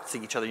and forth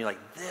to each other, and you're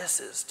like, this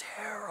is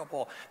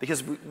terrible,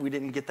 because we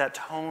didn't get that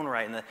tone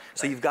right.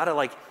 So you've got to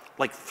like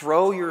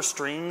throw your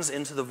strings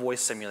into the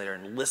voice simulator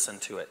and listen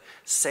to it.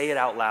 Say it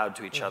out loud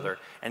to each other.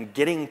 And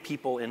getting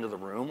people into the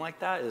room like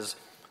that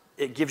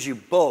it gives you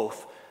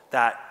both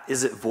that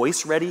is it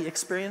voice ready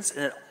experience,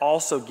 and it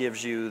also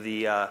gives you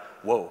the,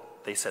 whoa,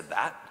 they said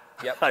that?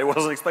 Yep. I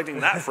wasn't expecting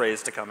that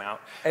phrase to come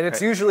out. And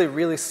it's usually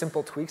really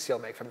simple tweaks you'll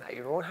make from that.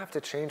 You won't have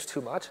to change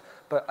too much,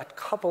 but a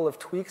couple of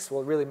tweaks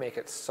will really make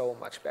it so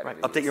much better.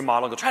 Right. Update your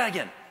model, go try it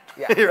again.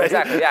 Yeah, right?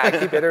 Exactly.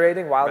 Yeah, keep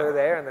iterating while they're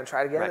there, and then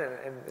try it again. Right.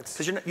 And it's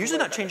because you're usually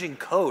not changing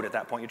code at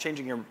that point. You're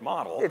changing your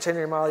model. You're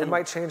changing your model. You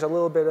might change a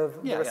little bit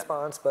of the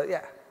response, but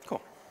yeah.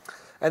 Cool.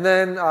 And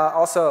then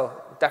also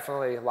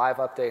definitely live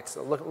updates.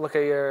 Look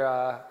at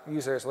your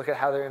users. Look at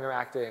how they're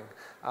interacting.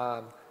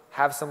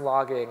 Have some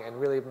logging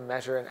and really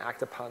measure and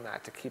act upon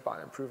that to keep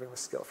on improving the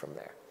skill from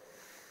there.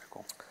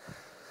 Cool.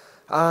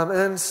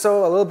 And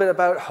so a little bit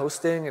about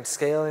hosting and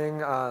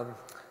scaling.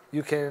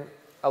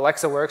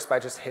 Alexa works by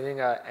just hitting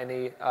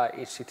any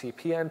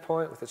HTTP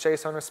endpoint with a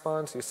JSON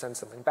response. You send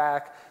something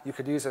back. You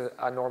could use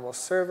a normal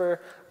server,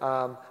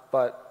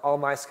 but all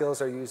my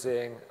skills are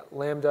using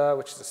Lambda,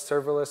 which is a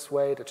serverless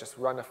way to just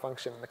run a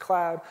function in the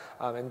cloud,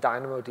 and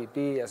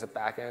DynamoDB as a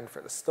backend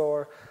for the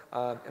store.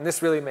 And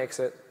this really makes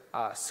it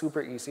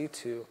super easy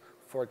to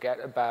forget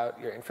about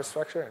your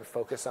infrastructure and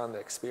focus on the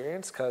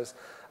experience, because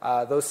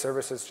those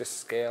services just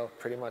scale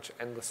pretty much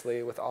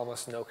endlessly with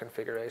almost no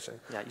configuration.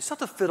 Yeah, you still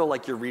have to fiddle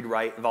like your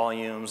read-write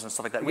volumes and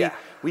stuff like that. Yeah.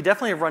 We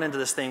definitely have run into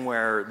this thing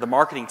where the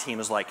marketing team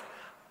is like,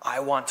 I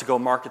want to go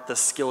market this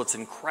skill, it's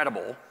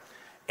incredible.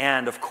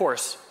 And of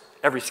course,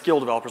 every skill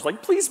developer is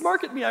like, please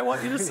market me, I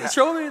want you to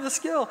show me the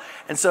skill.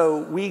 And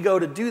so we go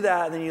to do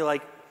that, and then you're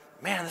like,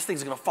 man, this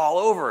thing's going to fall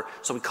over.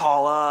 So we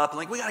call up, and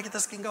like, we got to get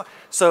this thing going.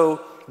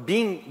 So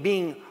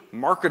being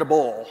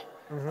marketable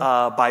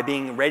by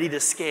being ready to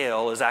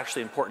scale is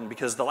actually important,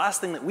 because the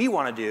last thing that we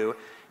want to do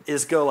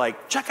is go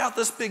like, check out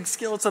this big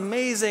skill, it's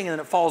amazing, and then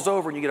it falls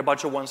over and you get a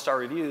bunch of one-star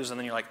reviews, and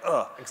then you're like,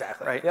 ugh.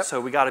 Exactly. Right? Yep. So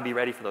we got to be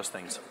ready for those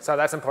things. So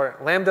that's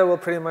important. Lambda will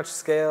pretty much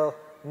scale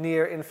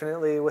near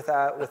infinitely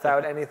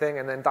without anything,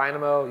 and then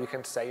Dynamo, you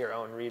can set your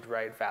own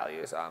read-write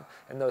values,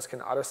 and those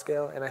can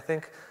auto-scale. And I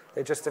think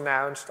they just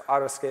announced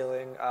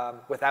auto-scaling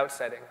without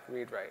setting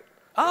read-write.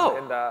 Oh.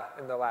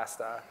 In the last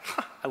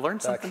I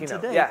learned something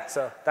keynote. today. Yeah,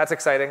 so that's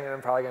exciting, and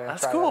I'm probably going to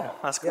try cool. that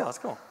out. That's cool. Yeah. That's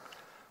cool.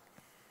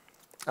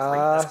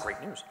 That's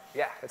great news.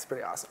 Yeah, it's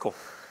pretty awesome. Cool.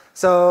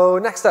 So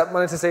next up,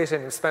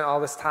 monetization. You've spent all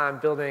this time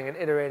building and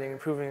iterating,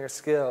 improving your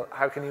skill.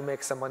 How can you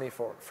make some money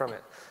from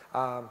it?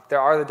 There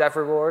are the dev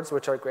rewards,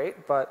 which are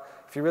great, but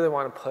if you really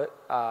want to put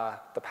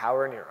the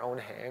power in your own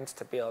hands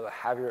to be able to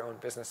have your own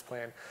business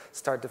plan,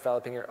 start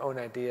developing your own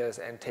ideas,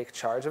 and take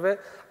charge of it,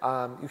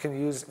 you can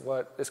use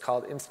what is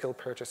called in-skill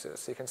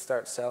purchases. So you can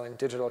start selling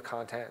digital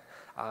content,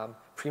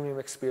 premium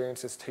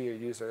experiences to your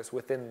users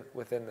within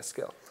the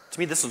skill. To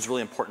me, this one's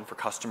really important for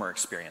customer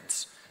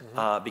experience,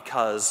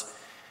 because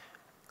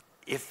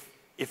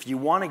if you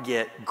want to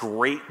get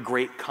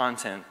great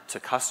content to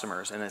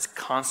customers, and it's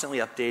constantly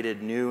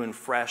updated, new and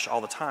fresh all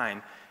the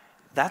time,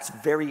 that's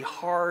very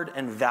hard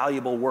and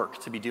valuable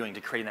work to be doing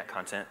to create that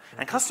content.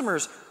 And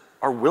customers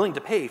are willing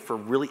to pay for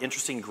really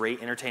interesting,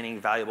 great, entertaining,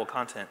 valuable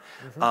content.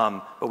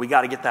 But we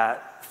got to get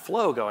that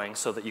flow going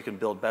so that you can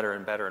build better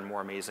and better and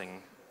more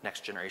amazing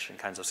next generation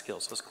kinds of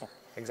skills. That's cool.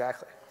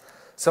 Exactly.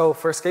 So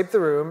for Escape the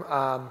Room,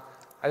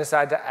 I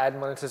decided to add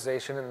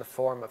monetization in the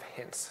form of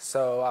hints.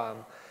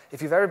 So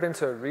if you've ever been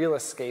to a real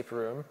escape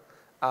room,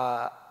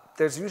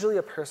 there's usually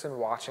a person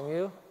watching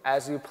you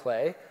as you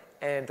play,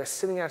 and they're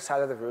sitting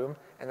outside of the room,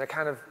 and they're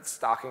kind of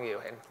stalking you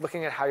and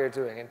looking at how you're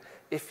doing. And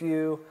if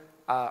you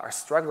are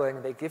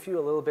struggling, they give you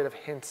a little bit of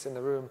hints in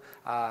the room.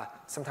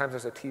 Sometimes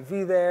there's a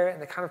TV there,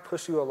 and they kind of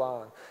push you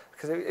along.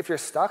 Because if you're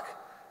stuck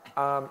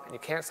and you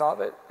can't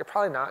solve it, you're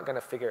probably not going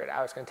to figure it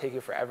out. It's going to take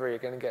you forever. You're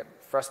going to get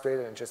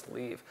frustrated and just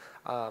leave.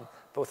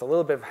 But with a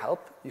little bit of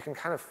help, you can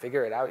kind of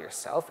figure it out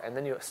yourself, and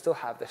then you still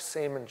have the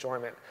same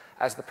enjoyment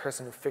as the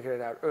person who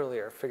figured it out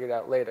earlier, figured it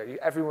out later.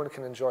 Everyone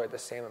can enjoy the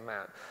same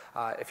amount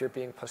if you're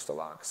being pushed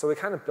along. So we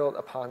kind of built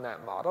upon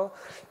that model,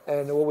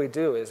 and what we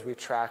do is we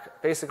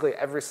track basically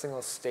every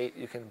single state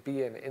you can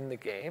be in the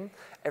game,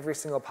 every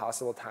single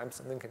possible time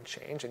something can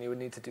change and you would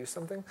need to do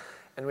something,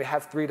 and we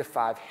have 3 to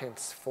 5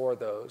 hints for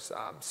those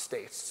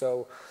states.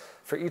 So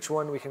for each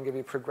one, we can give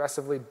you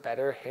progressively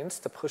better hints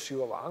to push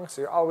you along.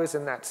 So you're always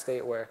in that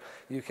state where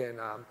you can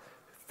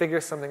figure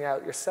something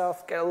out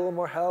yourself, get a little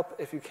more help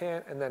if you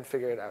can't, and then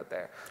figure it out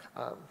there.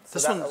 So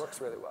that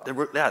works really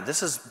well. Yeah,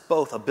 this is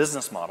both a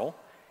business model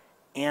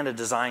and a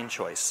design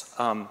choice.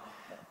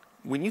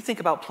 When you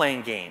think about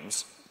playing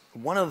games,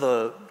 one of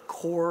the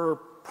core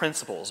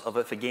principles of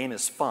if a game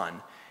is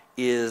fun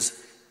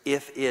is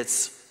if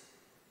it's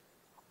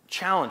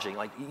challenging.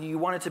 Like you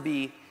want it to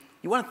be,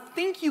 you want to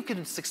think you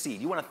can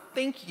succeed. You want to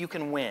think you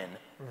can win,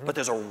 but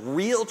there's a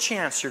real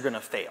chance you're going to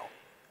fail,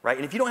 right?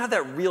 And if you don't have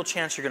that real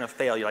chance you're going to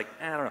fail, you're like,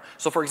 I don't know.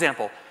 So for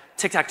example,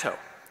 tic-tac-toe.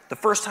 The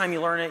first time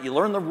you learn it, you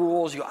learn the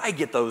rules. You go, I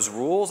get those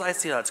rules. I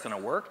see how that's going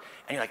to work.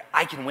 And you're like,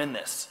 I can win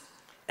this.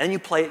 And then you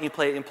play it and you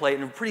play it and play it,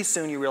 and pretty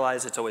soon you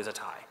realize it's always a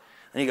tie.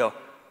 And you go,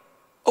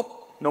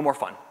 oh, no more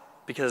fun.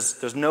 Because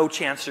there's no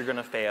chance you're going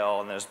to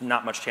fail, and there's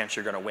not much chance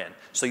you're going to win.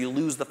 So you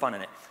lose the fun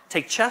in it.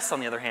 Take chess,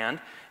 on the other hand.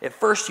 At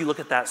first, you look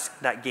at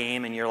that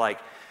game, and you're like,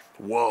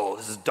 whoa,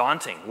 this is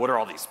daunting. What are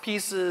all these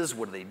pieces?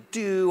 What do they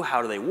do?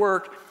 How do they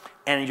work?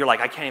 And you're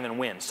like, I can't even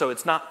win. So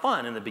it's not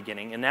fun in the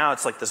beginning, and now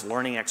it's like this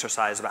learning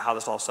exercise about how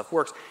this all stuff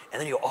works. And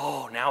then you go,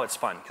 oh, now it's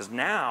fun, because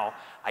now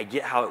I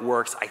get how it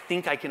works. I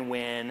think I can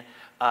win.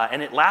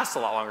 And it lasts a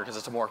lot longer because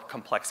it's a more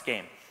complex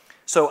game.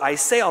 So I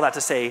say all that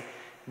to say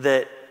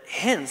that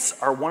hints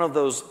are one of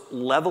those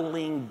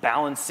leveling,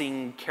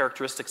 balancing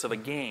characteristics of a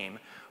game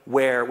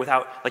where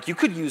like you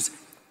could use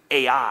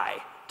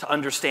AI to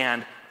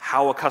understand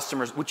how a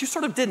customer's, which you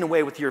sort of did in a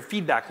way with your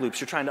feedback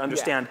loops. You're trying to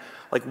understand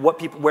like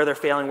where they're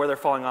failing, where they're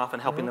falling off,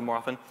 and helping them more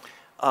often.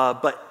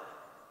 But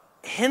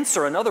hints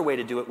are another way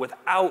to do it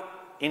without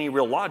any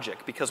real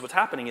logic, because what's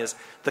happening is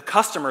the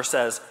customer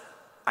says,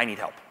 I need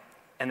help.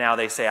 And now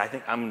they say, I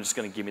think I'm just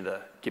going to give me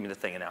the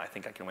thing, and now I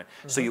think I can win.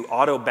 So you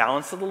auto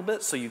balance a little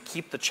bit, so you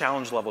keep the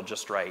challenge level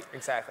just right.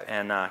 Exactly.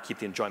 And keep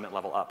the enjoyment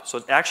level up. So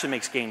it actually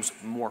makes games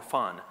more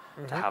fun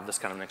to have this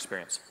kind of an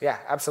experience. Yeah,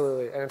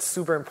 absolutely. And it's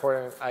super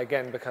important,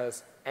 again,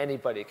 because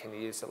anybody can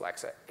use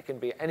Alexa. It can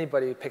be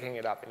anybody picking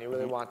it up, and you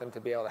really want them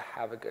to be able to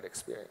have a good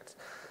experience.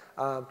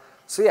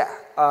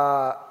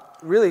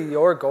 Really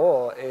your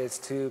goal is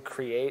to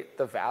create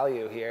the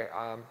value here.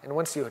 And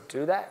once you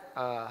do that,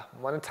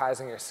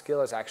 monetizing your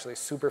skill is actually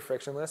super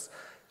frictionless.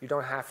 You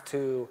don't have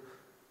to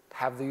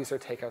have the user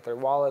take out their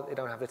wallet. They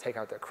don't have to take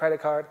out their credit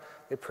card.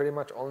 They pretty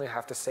much only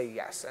have to say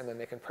yes, and then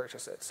they can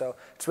purchase it. So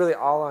it's really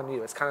all on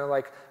you. It's kind of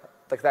like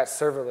that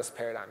serverless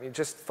paradigm. You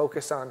just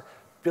focus on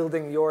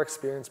building your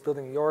experience,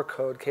 building your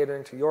code,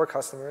 catering to your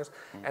customers,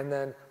 and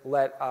then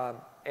let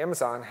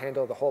Amazon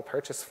handle the whole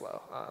purchase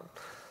flow.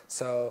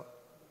 So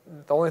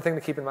the only thing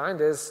to keep in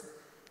mind is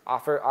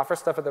offer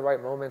stuff at the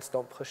right moments.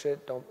 Don't push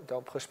it.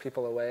 Don't push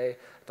people away.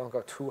 Don't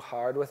go too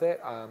hard with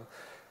it.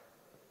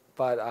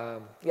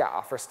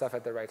 Offer stuff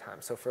at the right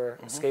time. So for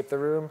Escape the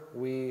Room,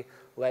 we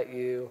let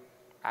you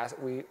ask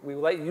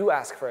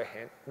for a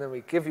hint, and then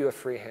we give you a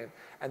free hint.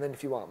 And then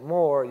if you want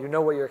more, you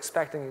know what you're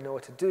expecting, you know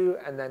what to do,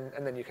 and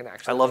then you can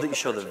actually. I love that you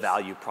show the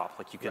value prop.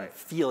 Like you can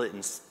feel it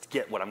and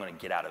get what I'm going to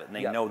get out of it, and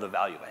they know the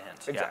value of a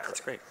hint. Exactly. Yeah,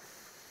 that's great.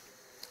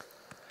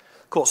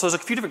 Cool. So there's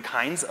a few different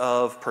kinds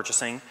of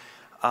purchasing.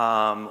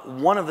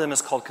 One of them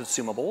is called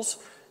consumables.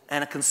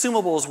 And a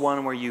consumable is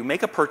one where you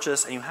make a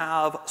purchase and you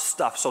have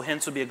stuff. So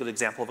hints would be a good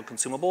example of a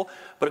consumable.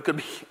 But it could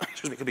be,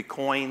 it could be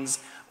coins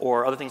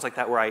or other things like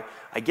that where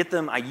I get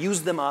them, I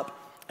use them up,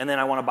 and then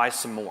I want to buy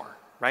some more,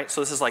 right? So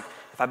this is like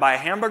if I buy a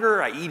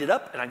hamburger, I eat it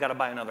up, and I got to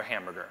buy another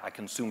hamburger. I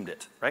consumed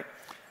it, right?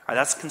 All right,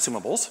 that's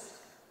consumables.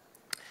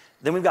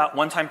 Then we've got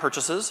one-time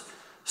purchases.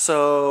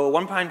 So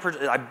one-time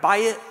purchase, I buy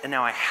it, and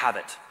now I have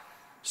it.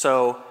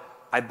 So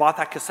I bought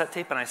that cassette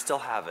tape and I still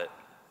have it.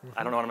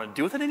 I don't know what I'm going to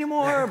do with it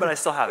anymore, but I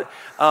still have it.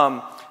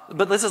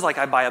 But this is like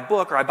I buy a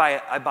book, or I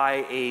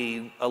buy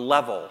a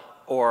level,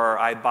 or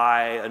I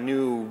buy a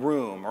new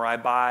room, or I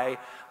buy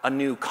a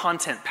new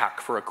content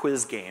pack for a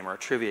quiz game or a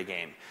trivia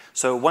game.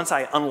 So once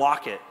I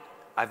unlock it,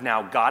 I've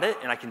now got it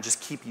and I can just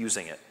keep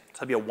using it. So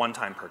that'd be a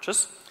one-time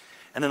purchase.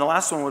 And then the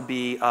last one would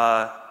be,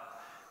 I'm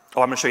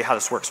going to show you how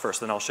this works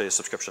first, then I'll show you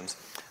subscriptions.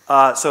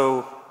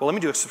 So let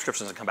me do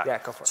subscriptions and come back. Yeah,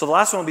 go for it. So the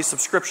last one will be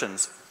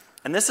subscriptions.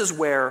 And this is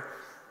where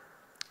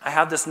I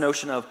have this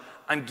notion of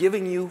I'm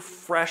giving you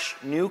fresh,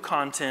 new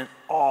content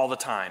all the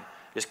time.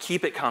 Just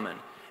keep it coming.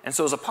 And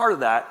so as a part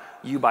of that,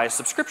 you buy a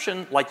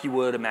subscription like you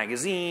would a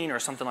magazine or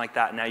something like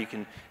that. And now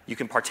you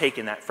can partake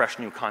in that fresh,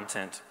 new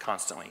content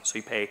constantly. So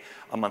you pay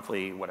a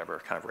monthly, whatever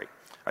kind of rate.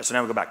 All right, so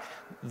now we go back.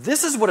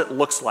 This is what it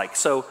looks like.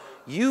 So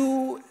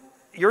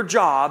your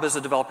job as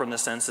a developer in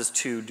this sense is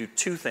to do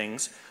two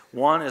things.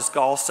 One, as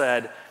Gal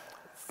said,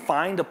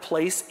 find a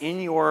place in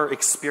your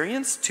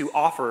experience to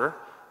offer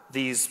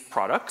these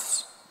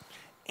products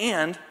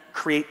and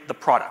create the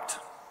product.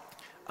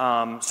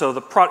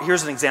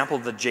 Here's an example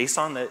of the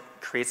JSON that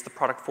creates the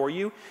product for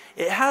you.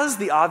 It has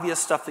the obvious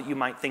stuff that you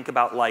might think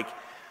about, like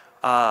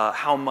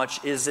how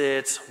much is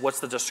it, what's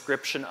the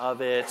description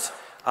of it,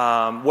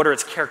 what are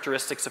its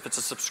characteristics if it's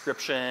a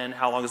subscription,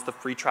 how long is the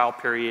free trial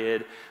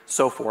period,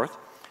 so forth.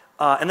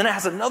 And then it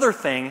has another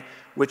thing,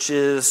 which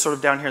is sort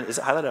of down here. Is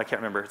it highlighted? I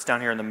can't remember. It's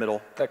down here in the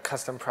middle. The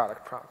custom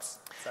product prompts.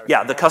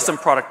 Yeah, the custom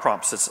product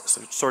prompts.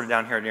 It's sort of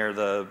down here near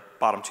the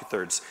bottom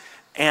 2/3.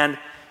 And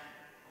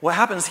what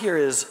happens here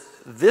is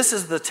this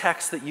is the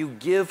text that you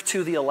give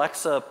to the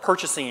Alexa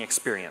purchasing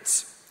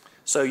experience.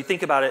 So you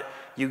think about it.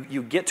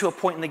 You get to a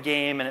point in the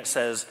game and it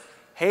says,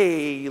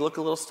 hey, you look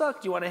a little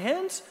stuck. Do you want a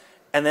hint?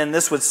 And then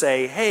this would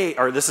say, hey,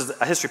 or this is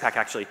a history pack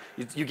actually.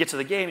 You get to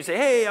the game, you say,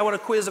 hey, I want a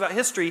quiz about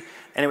history.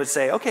 And it would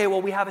say, okay,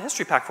 well, we have a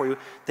history pack for you.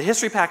 The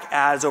history pack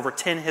adds over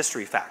 10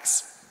 history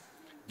facts.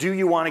 Do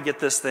you want to get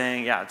this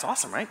thing? Yeah, it's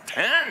awesome, right?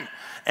 10.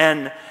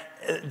 And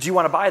do you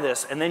want to buy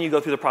this? And then you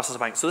go through the process of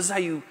buying. So this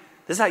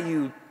is how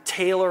you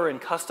tailor and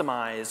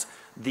customize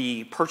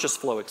the purchase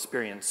flow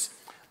experience.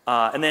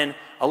 And then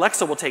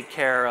Alexa will take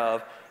care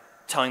of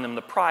telling them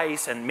the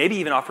price and maybe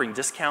even offering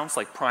discounts,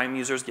 like Prime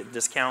users get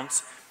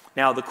discounts.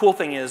 Now, the cool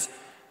thing is,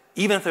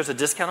 even if there's a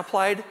discount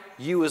applied,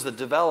 you as the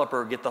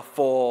developer get the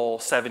full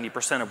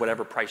 70% of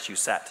whatever price you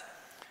set.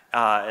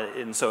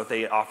 And so if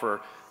they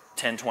offer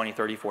 10, 20,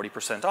 30,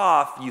 40%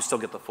 off, you still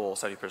get the full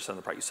 70% of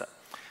the price you set.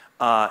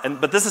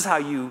 But this is how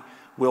you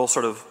will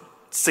sort of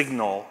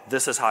signal,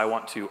 this is how I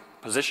want to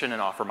position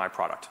and offer my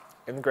product.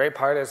 And the great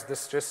part is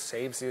this just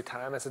saves you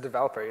time as a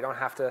developer. You don't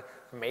have to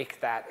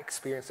make that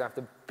experience. You don't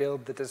have to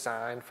build the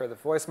design for the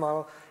voice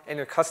model. And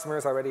your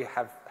customers already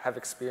have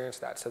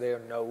experienced that, so they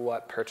don't know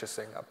what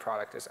purchasing a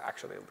product is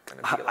actually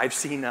going to be like. I've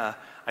seen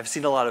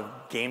a lot of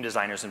game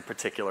designers in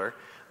particular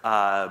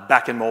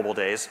back in mobile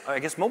days. I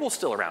guess mobile's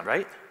still around,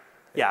 right?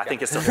 Yeah, I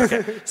think it's still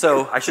okay.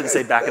 So I shouldn't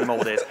say back in the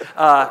mobile days.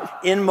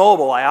 In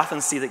mobile, I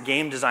often see that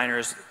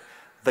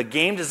the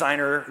game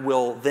designer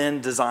will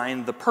then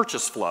design the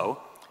purchase flow.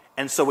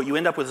 And so what you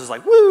end up with is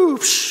like, woo,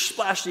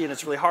 splashy, and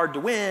it's really hard to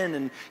win,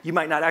 and you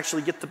might not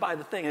actually get to buy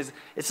the thing.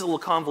 It's a little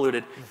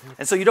convoluted. Mm-hmm.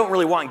 And so you don't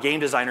really want game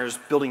designers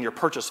building your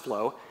purchase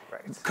flow.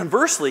 Right.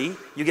 Conversely,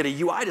 you get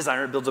a UI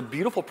designer that builds a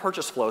beautiful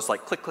purchase flow. It's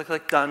like click, click,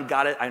 click, done,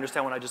 got it, I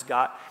understand what I just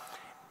got.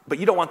 But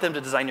you don't want them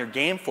to design your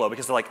game flow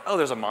because they're like, oh,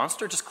 there's a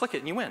monster, just click it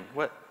and you win.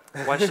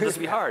 Why should this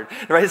be hard?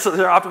 Right? So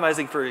they're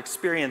optimizing for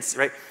experience,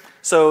 right?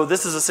 So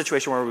this is a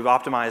situation where we've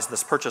optimized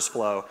this purchase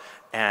flow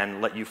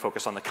and let you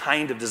focus on the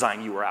kind of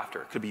design you were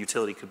after. It could be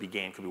utility, could be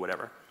game, could be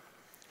whatever.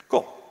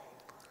 Cool.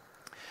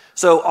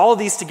 So all of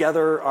these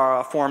together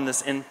form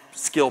this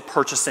in-skill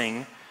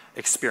purchasing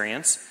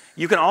experience.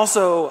 You can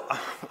also,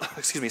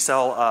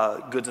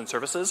 sell goods and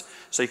services.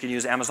 So you can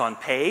use Amazon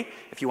Pay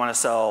if you want to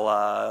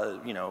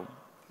sell,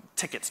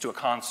 tickets to a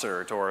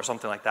concert or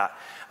something like that,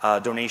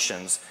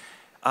 donations.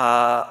 There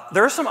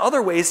are some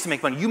other ways to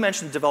make money. You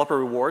mentioned developer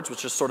rewards,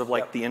 which is sort of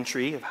like the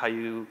entry of how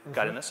you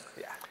got in this.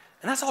 Yeah.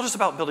 And that's all just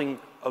about building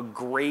a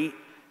great,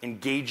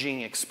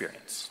 engaging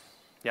experience.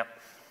 Yep.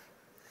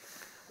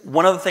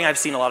 One other thing I've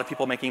seen a lot of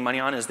people making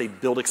money on is they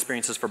build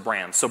experiences for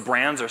brands. So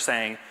brands are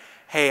saying,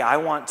 hey, I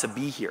want to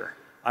be here.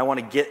 I want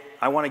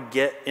to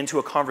get into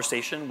a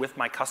conversation with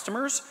my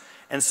customers.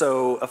 And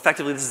so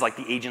effectively, this is like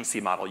the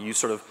agency model. You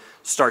sort of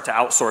start to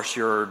outsource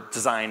your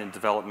design and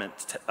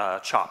development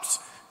chops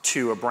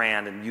to a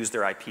brand and use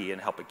their IP and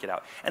help it get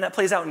out. And that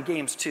plays out in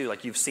games too.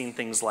 Like you've seen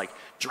things like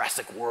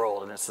Jurassic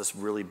World, and it's this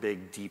really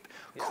big, deep,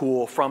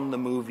 cool, from the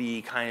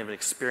movie kind of an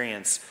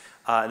experience.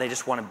 And they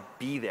just want to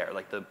be there.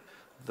 Like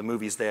the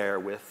movie's there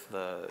with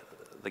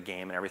the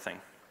game and everything.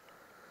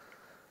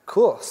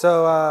 Cool.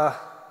 So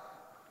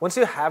once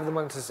you have the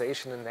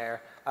monetization in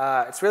there,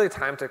 it's really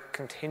time to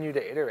continue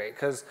to iterate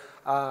because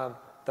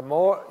the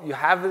more you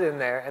have it in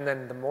there and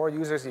then the more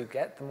users you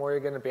get, the more you're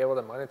going to be able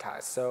to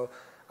monetize. So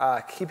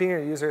keeping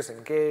your users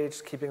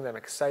engaged, keeping them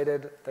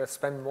excited, they'll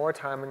spend more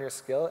time on your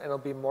skill, and it'll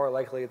be more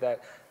likely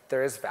that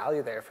there is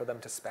value there for them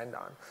to spend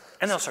on.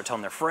 And they'll start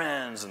telling their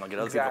friends, and they'll get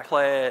other people to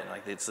play it. And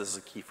like this is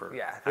a key for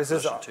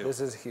acquisition too.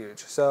 This is huge.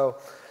 So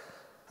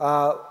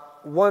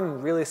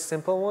one really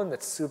simple one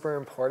that's super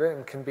important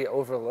and can be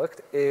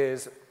overlooked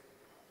is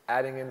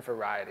adding in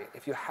variety.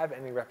 If you have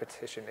any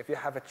repetition, if you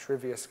have a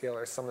trivia skill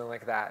or something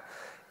like that,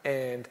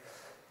 and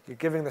you're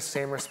giving the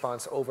same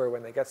response over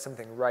when they get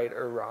something right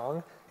or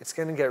wrong, it's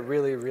going to get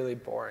really, really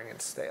boring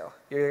and stale.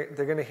 They're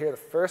going to hear the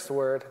first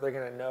word, they're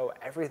going to know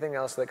everything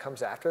else that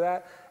comes after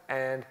that,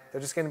 and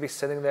they're just going to be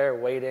sitting there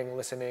waiting,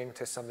 listening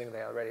to something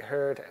they already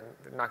heard, and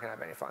they're not going to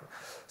have any fun.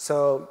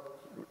 So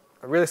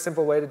a really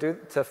simple way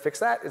to fix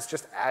that is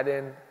just add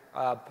in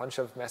a bunch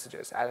of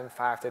messages. Add in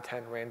 5 to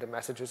 10 random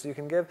messages you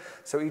can give.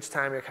 So each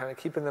time you're kind of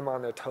keeping them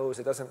on their toes.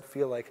 It doesn't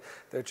feel like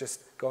they're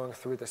just going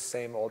through the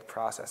same old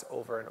process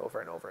over and over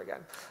and over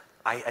again.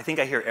 I think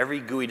I hear every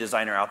GUI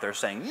designer out there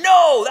saying,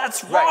 no,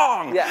 that's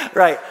wrong. Right. Yeah.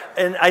 Right.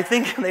 And I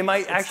think they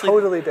might actually...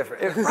 totally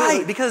different.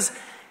 Right. Because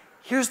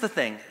here's the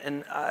thing.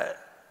 And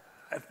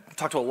I've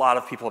talked to a lot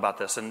of people about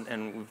this,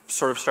 and we've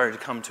sort of started to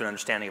come to an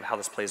understanding of how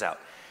this plays out.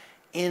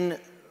 In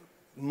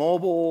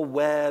mobile,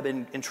 web,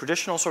 and in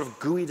traditional sort of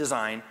GUI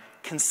design,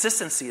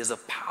 consistency is a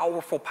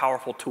powerful,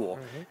 powerful tool.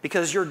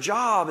 Because your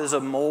job as a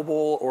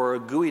mobile or a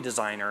GUI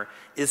designer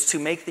is to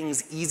make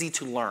things easy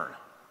to learn.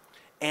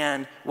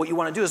 And what you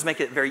want to do is make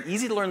it very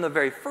easy to learn the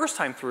very first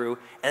time through,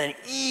 and then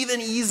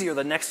even easier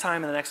the next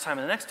time and the next time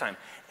and the next time.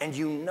 And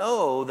you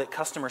know that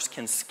customers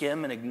can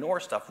skim and ignore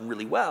stuff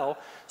really well,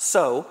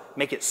 so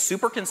make it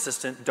super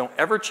consistent, don't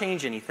ever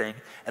change anything,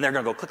 and they're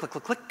going to go click, click,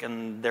 click, click,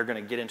 and they're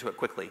going to get into it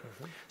quickly.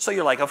 So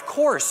you're like, of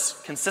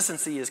course,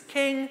 consistency is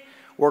king,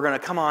 we're going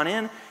to come on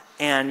in,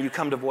 and you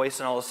come to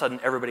voice, and all of a sudden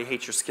everybody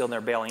hates your skill and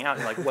they're bailing out.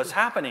 You're like, what's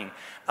happening?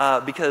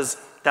 Because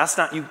that's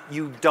not,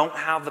 you don't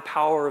have the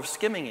power of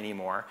skimming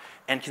anymore,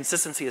 and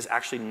consistency is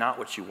actually not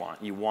what you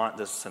want. You want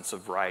this sense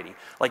of variety.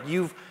 Like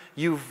you've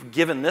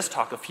given this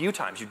talk a few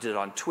times. You did it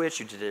on Twitch,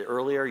 you did it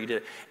earlier, you did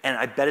it, and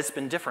I bet it's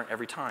been different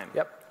every time.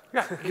 Yep.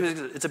 Yeah, because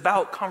it's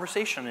about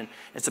conversation, and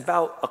it's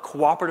about a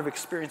cooperative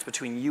experience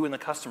between you and the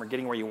customer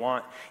getting where you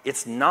want.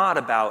 It's not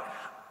about,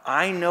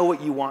 I know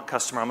what you want,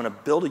 customer. I'm going to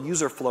build a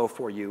user flow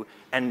for you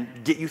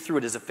and get you through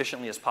it as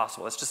efficiently as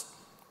possible. It's just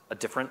a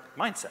different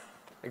mindset.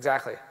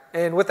 Exactly.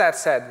 And with that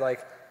said,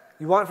 like,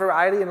 you want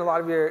variety in a lot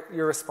of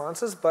your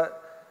responses, but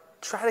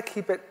try to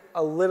keep it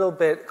a little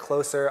bit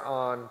closer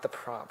on the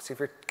prompts. If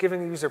you're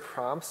giving the user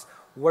prompts,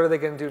 what are they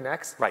going to do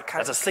next? Right,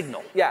 that's a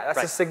signal. Yeah, that's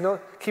right. a signal.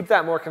 Keep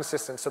that more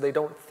consistent so they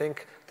don't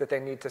think that they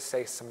need to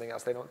say something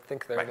else. They don't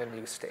think they're right. in a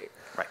new state.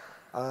 Right.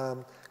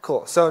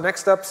 Cool. So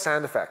next up,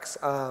 sound effects.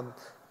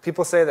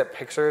 People say that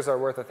pictures are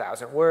worth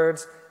 1,000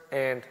 words,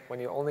 and when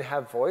you only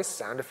have voice,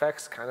 sound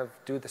effects kind of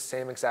do the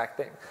same exact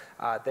thing.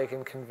 They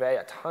can convey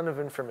a ton of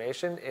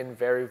information in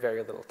very,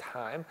 very little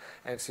time,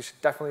 and so you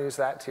should definitely use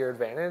that to your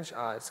advantage.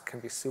 It can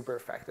be super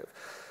effective.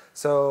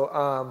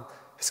 So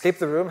Escape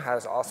the Room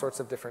has all sorts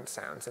of different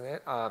sounds in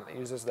it. It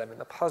uses them in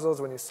the puzzles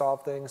when you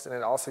solve things, and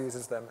it also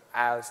uses them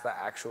as the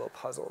actual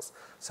puzzles.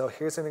 So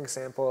here's an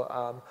example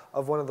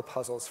of one of the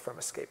puzzles from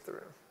Escape the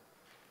Room.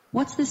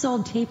 What's this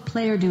old tape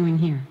player doing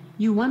here?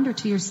 You wonder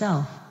to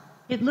yourself.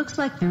 It looks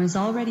like there is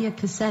already a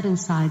cassette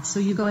inside, so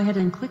you go ahead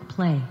and click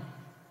play.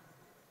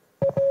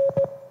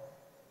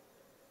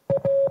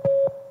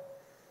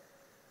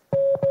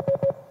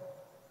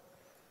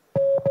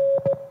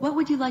 What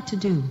would you like to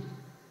do?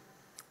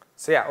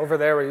 So yeah, over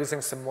there we're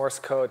using some Morse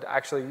code,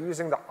 actually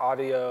using the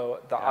audio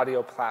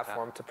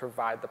platform to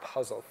provide the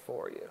puzzle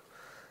for you.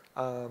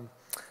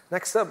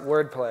 Next up,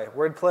 wordplay.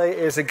 Wordplay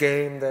is a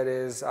game that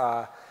is,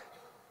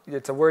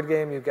 it's a word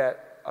game. You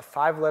get a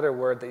 5-letter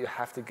word that you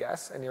have to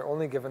guess, and you're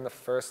only given the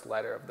first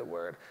letter of the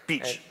word.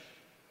 Beach.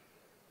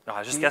 No, I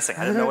was just guessing.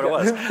 I didn't know what it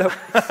was.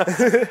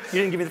 You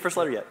didn't give me the first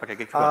letter yet. Okay,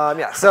 good. Cool.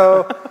 Yeah,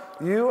 so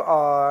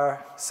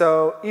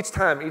so each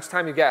time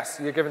you guess,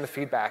 you're given the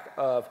feedback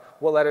of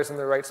what letter's in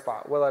the right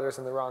spot, what letter's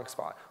in the wrong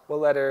spot, what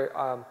letter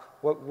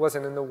what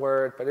wasn't in the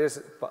word, but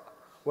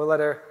what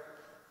letter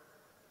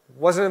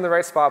wasn't in the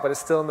right spot, but is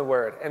still in the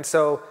word. And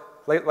so,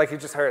 like you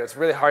just heard, it's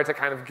really hard to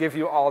kind of give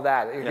you all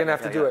that. You're going to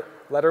have to do it.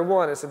 Letter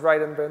 1 is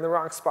right in the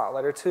wrong spot.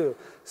 Letter 2.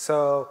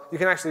 So you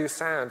can actually use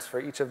sounds for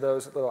each of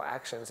those little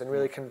actions and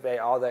really convey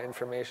all that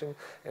information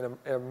in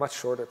a much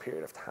shorter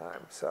period of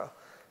time. So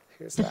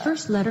here's that. The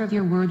first letter of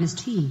your word is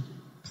T.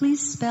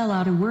 Please spell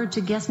out a word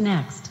to guess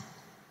next.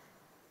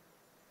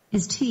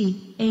 Is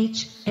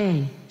T-H-A-W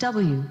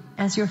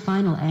as your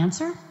final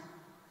answer?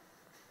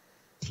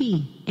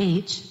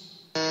 T-H.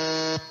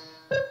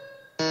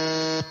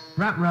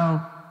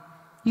 Ruh-roh.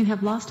 You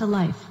have lost a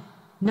life.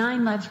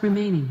 9 lives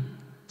remaining.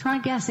 Try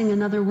guessing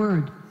another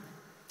word.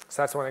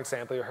 So that's one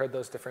example. You heard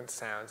those different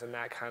sounds, and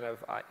that kind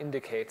of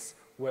indicates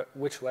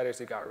which letters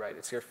you got right.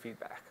 It's your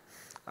feedback.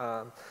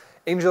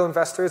 Angel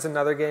Investor is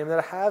another game that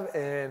I have,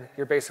 and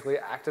you basically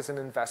act as an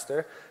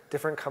investor.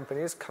 Different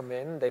companies come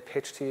in, they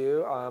pitch to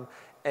you,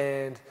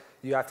 and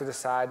you have to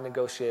decide and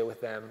negotiate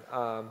with them.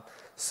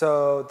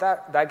 So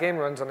that game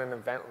runs on an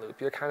event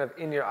loop. You're kind of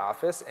in your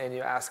office and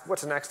you ask,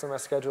 what's next on my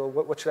schedule?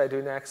 What should I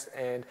do next?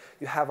 And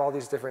you have all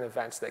these different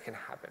events that can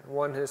happen.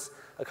 One is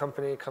a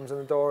company comes in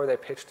the door, they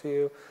pitch to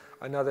you.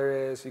 Another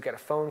is you get a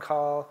phone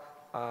call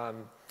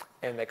and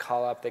they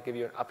call up, they give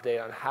you an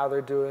update on how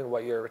they're doing,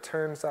 what your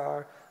returns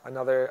are.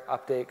 Another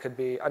update could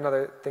be,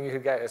 another thing you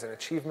could get is an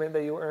achievement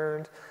that you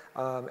earned.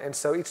 And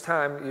so each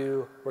time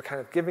we're kind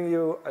of giving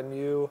you a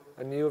new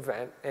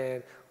event,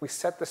 and we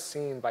set the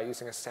scene by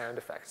using a sound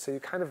effect. So you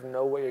kind of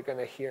know what you're going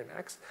to hear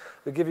next.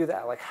 We give you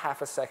that like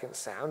half a second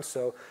sound,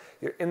 so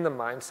you're in the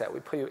mindset. We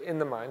put you in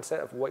the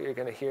mindset of what you're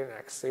going to hear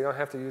next. So you don't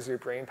have to use your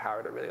brain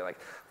power to really like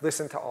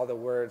listen to all the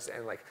words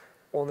and like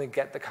only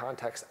get the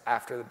context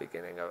after the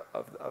beginning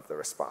of the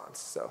response.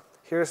 So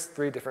here's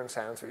 3 different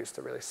sounds we used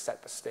to really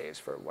set the stage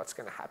for what's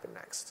going to happen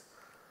next.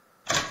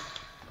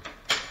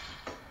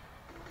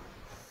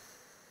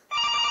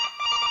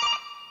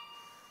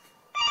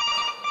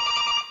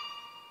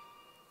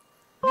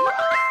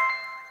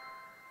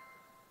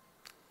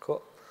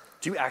 Cool.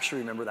 Do you actually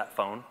remember that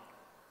phone?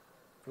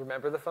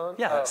 Remember the phone?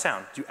 Yeah, that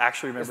sound. Do you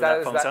actually remember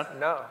that phone sound?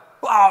 No.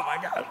 Oh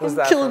my God, Was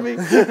it's that killing me.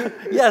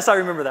 Yes, I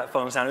remember that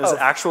phone sound. It was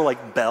actual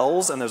like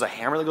bells, and there's a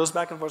hammer that goes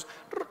back and forth.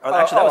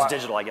 Actually, that was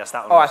digital, I guess.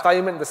 That one. I thought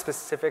you meant the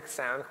specific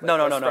sound. No.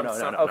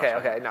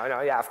 Okay,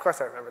 no, yeah, of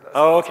course I remember those.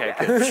 Oh, okay,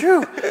 yeah. good.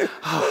 Phew.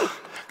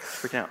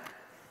 Freaking out.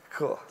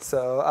 Cool.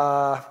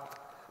 So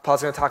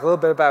Paul's going to talk a little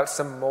bit about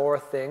some more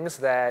things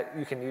that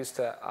you can use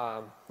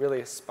to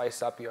really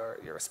spice up your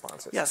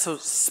responses. Yeah, so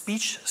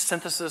speech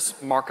synthesis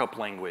markup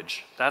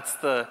language. That's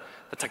the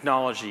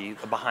technology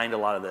behind a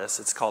lot of this.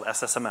 It's called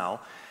SSML.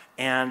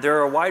 And there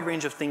are a wide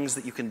range of things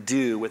that you can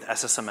do with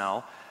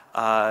SSML.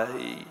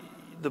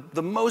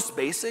 The most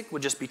basic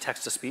would just be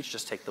text-to-speech,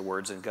 just take the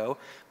words and go.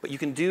 But you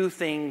can do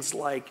things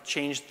like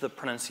change the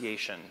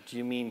pronunciation. Do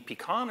you mean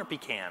pecan or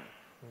pecan?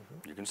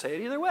 Mm-hmm. You can say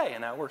it either way,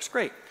 and that works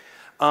great.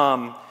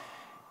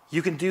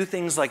 You can do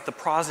things like the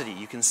prosody.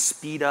 You can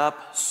speed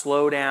up,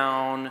 slow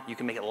down. You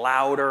can make it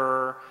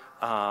louder.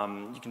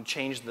 You can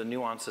change the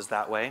nuances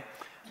that way.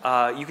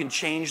 You can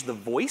change the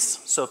voice.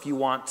 So if you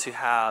want to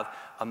have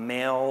a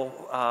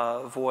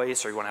male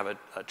voice, or you want to have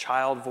a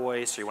child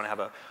voice, or you want to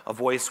have a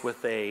voice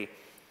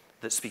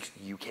that speaks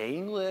UK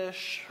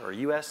English, or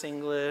US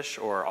English,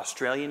 or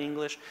Australian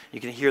English, you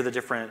can hear the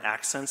different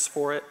accents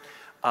for it.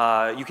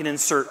 You can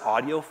insert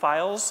audio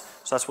files.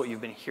 So that's what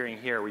you've been hearing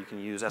here, where you can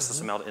use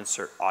SSML to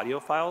insert audio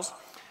files.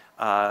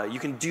 You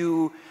can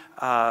do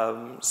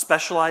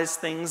specialized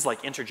things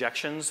like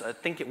interjections. I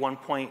think at one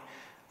point,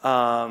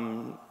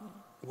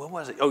 what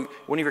was it? Oh,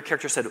 one of your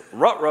characters said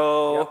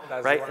 "rut-row,"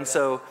 yep, right? And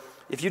so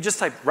if you just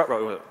type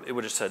 "rut-row," it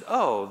would have said,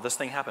 "Oh, this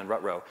thing happened,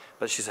 rut-row."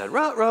 But she said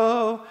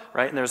 "rut-row,"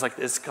 right? And there's like,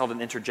 it's called an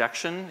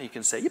interjection. You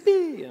can say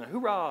 "yippee" and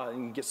 "hoorah," and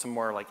you can get some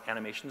more like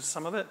animations to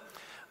some of it.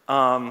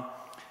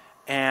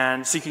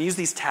 And so you can use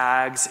these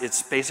tags.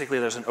 It's basically,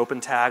 there's an open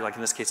tag, like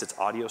in this case it's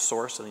audio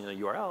source, and then a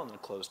URL, and then a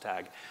close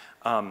tag.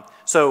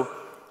 So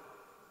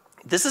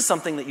this is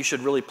something that you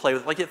should really play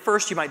with. Like at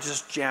first you might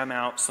just jam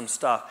out some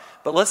stuff,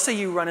 but let's say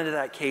you run into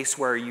that case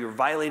where you're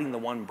violating the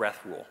one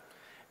breath rule.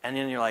 And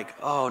then you're like,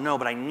 oh no,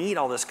 but I need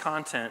all this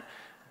content,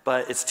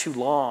 but it's too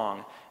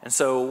long. And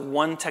so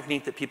one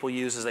technique that people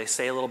use is they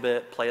say a little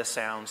bit, play a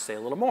sound, say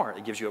a little more.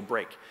 It gives you a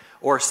break.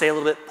 Or say a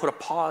little bit, put a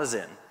pause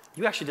in.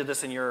 You actually did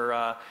this in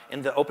your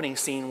in the opening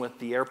scene with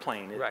the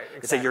airplane. Right, exactly.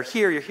 It said you're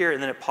here,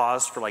 and then it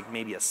paused for like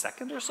maybe a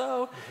second or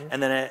so,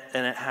 and then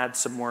it had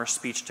some more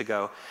speech to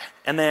go,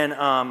 and then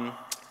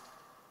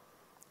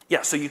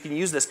yeah, so you can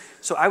use this.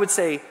 So I would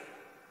say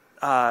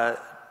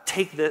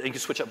take this. You can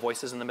switch up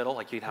voices in the middle,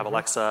 like you'd have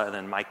Alexa and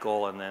then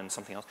Michael and then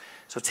something else.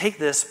 So take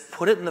this,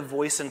 put it in the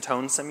voice and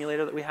tone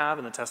simulator that we have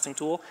in the testing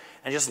tool,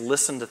 and just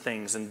listen to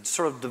things and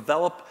sort of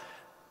develop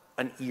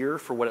an ear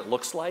for what it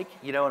looks like,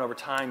 you know, and over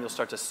time you'll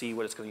start to see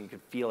what it's going. You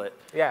can feel it.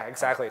 Yeah,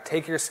 exactly.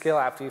 Take your skill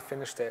after you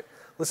finished it,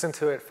 listen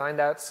to it,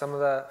 find some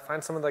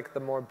of like the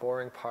more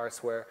boring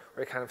parts where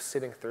you're kind of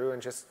sitting through,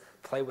 and just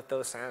play with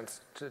those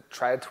sounds to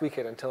try to tweak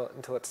it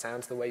until it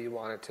sounds the way you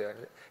want it to.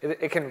 And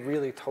it can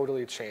really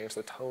totally change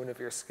the tone of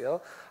your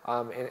skill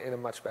in a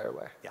much better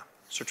way. Yeah.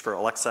 Search for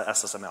Alexa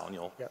SSML and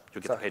you'll get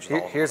the page with all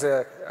of them. Here's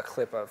a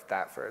clip of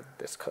that for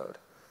this code.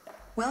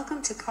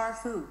 Welcome to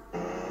Carfu.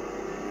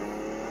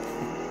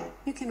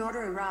 You can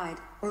order a ride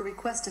or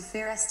request a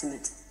fare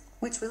estimate.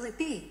 Which will it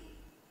be?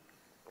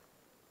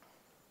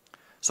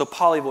 So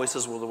poly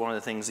voices were one of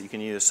the things that you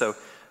can use. So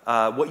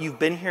what you've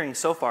been hearing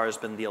so far has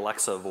been the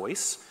Alexa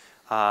voice.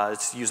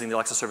 It's using the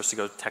Alexa service to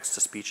go text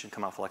to speech and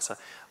come off Alexa.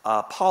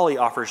 Poly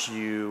offers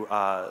you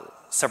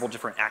several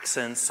different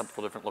accents,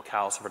 several different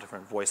locales, several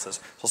different voices.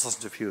 So let's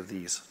listen to a few of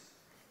these.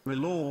 My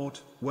lord,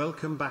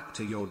 welcome back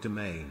to your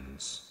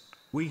domains.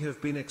 We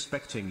have been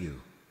expecting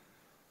you.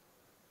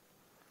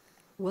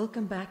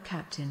 Welcome back,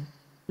 Captain.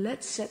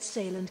 Let's set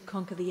sail and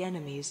conquer the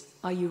enemies.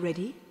 Are you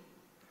ready?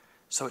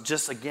 So it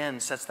just,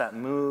 again, sets that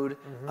mood.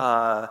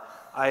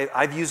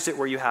 I've used it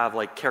where you have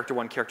like character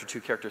 1, character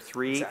 2, character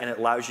 3, exactly. And it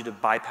allows you to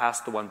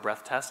bypass the one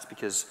breath test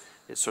because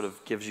it sort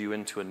of gives you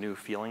into a new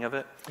feeling of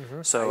it.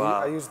 So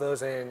I use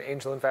those in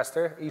Angel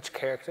Investor. Each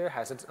character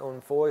has its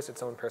own voice,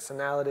 its own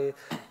personality,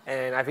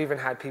 and I've even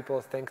had people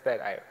think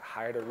that I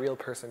hired a real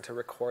person to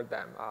record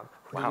them.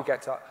 Who do you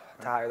get to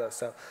hire those?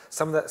 So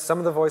some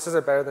of the voices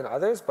are better than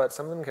others, but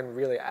some of them can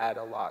really add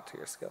a lot to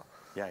your skill.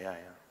 Yeah.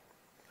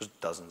 There's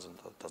dozens and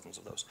dozens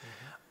of those.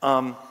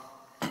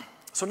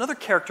 So another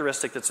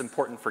characteristic that's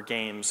important for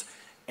games,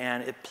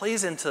 and it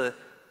plays into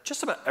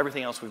just about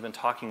everything else we've been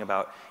talking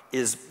about,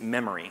 is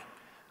memory.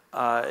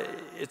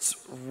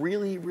 It's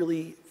really,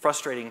 really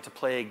frustrating to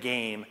play a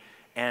game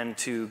and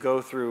to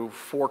go through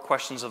 4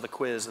 questions of the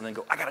quiz and then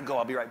go, I gotta go,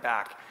 I'll be right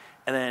back,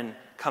 and then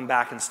come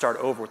back and start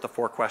over with the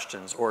 4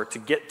 questions, or to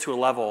get to a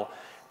level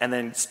and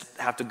then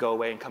have to go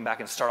away and come back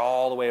and start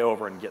all the way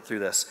over and get through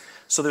this.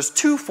 So there's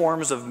 2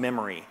 forms of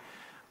memory.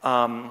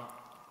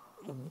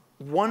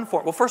 One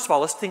form, well, first of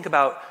all, let's think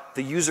about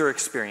the user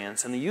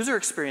experience. And the user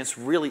experience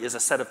really is a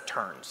set of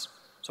turns.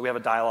 So we have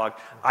a dialogue.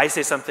 I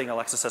say something,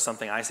 Alexa says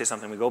something, I say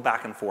something. We go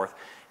back and forth.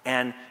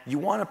 And you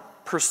want to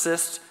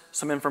persist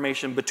some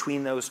information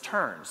between those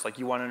turns. Like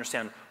you want to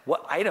understand,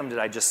 what item did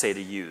I just say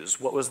to use?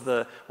 What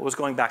was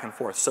going back and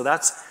forth? So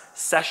that's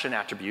session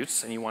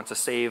attributes, and you want to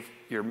save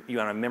you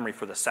want a memory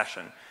for the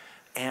session.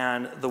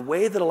 And the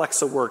way that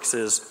Alexa works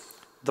is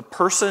the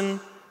person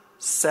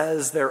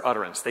says their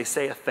utterance. They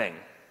say a thing.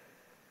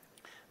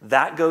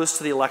 That goes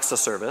to the Alexa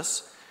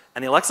service,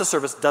 and the Alexa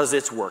service does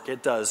its work.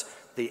 It does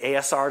the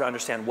ASR to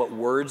understand what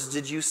words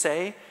did you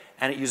say,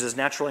 and it uses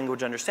natural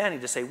language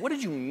understanding to say, what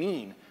did you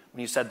mean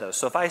when you said those?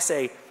 So if I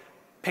say,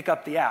 pick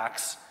up the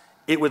axe,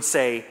 it would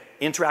say,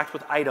 interact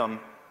with item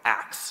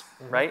axe,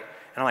 right?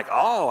 And I'm like,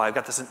 oh, I've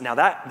got this. Now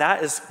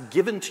that is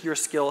given to your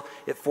skill.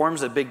 It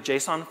forms a big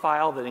JSON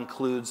file that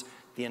includes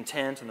the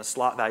intent and the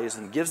slot values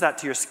and gives that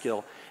to your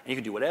skill, and you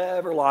can do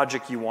whatever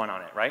logic you want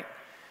on it, right?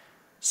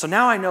 So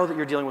now I know that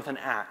you're dealing with an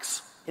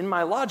axe. In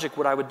my logic,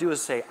 what I would do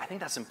is say, I think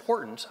that's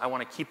important. I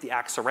want to keep the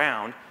axe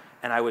around,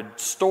 and I would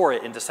store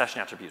it into session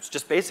attributes.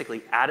 Just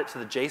basically add it to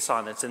the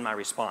JSON that's in my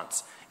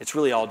response. It's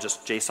really all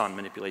just JSON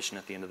manipulation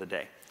at the end of the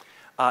day.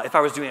 If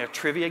I was doing a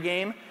trivia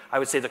game, I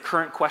would say the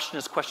current question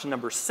is question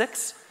number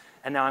 6,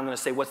 and now I'm going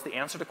to say, what's the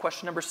answer to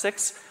question number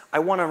 6? I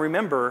want to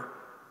remember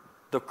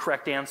the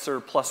correct answer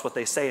plus what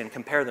they say and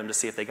compare them to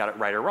see if they got it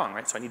right or wrong,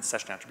 right? So I need the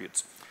session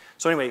attributes.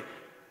 So anyway,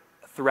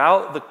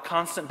 throughout the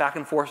constant back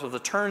and forth of the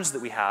turns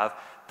that we have,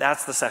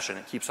 that's the session.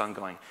 It keeps on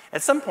going.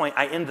 At some point,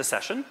 I end the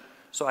session.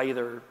 So I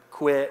either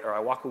quit or I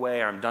walk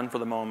away or I'm done for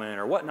the moment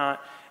or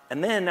whatnot.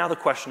 And then now the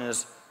question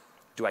is,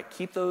 do I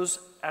keep those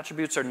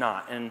attributes or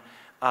not? And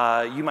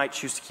you might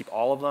choose to keep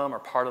all of them or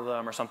part of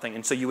them or something.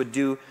 And so you would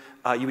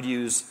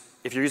use,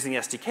 if you're using the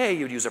SDK,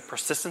 you would use a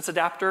persistence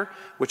adapter,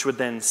 which would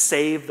then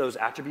save those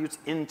attributes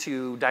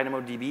into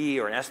DynamoDB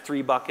or an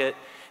S3 bucket.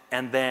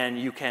 And then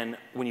you can,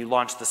 when you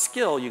launch the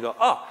skill, you go,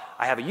 oh,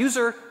 I have a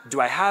user. Do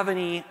I have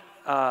any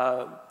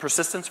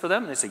persistence for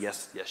them? And they say,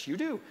 yes, yes, you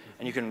do.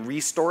 And you can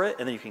restore it,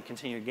 and then you can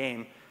continue your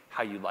game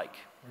how you like.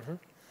 Yeah.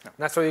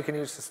 That's what you can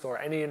use to store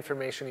any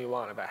information you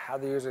want about how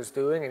the user is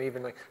doing and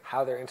even like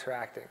how they're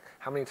interacting,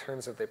 how many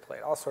turns have they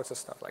played, all sorts of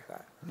stuff like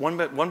that.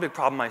 One big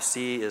problem I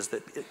see is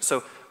that,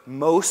 so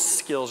most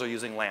skills are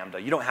using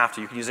Lambda. You don't have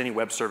to. You can use any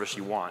web service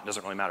you want. It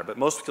doesn't really matter. But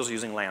most skills are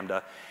using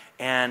Lambda.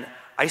 And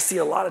I see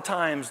a lot of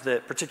times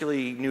that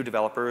particularly new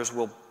developers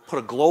will put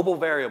a global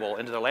variable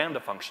into their Lambda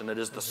function that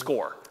is the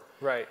score.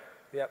 Right.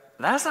 Yep.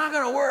 That's not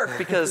going to work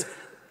because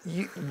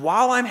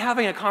while I'm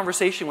having a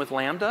conversation with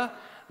Lambda,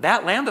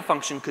 that Lambda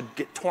function could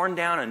get torn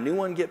down, a new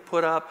one get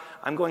put up.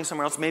 I'm going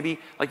somewhere else. Maybe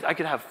like I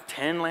could have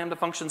 10 Lambda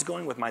functions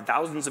going with my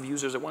thousands of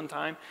users at one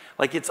time.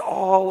 Like it's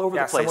all over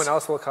the place. Someone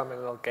else will come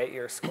and they'll get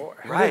your score.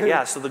 Right,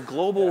 yeah. So the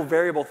global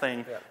variable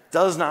thing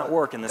does not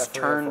work in this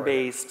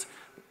turn-based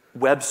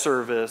web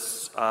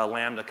service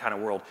Lambda kind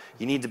of world.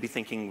 You need to be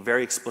thinking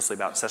very explicitly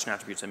about session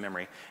attributes and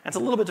memory. And it's a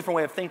little bit different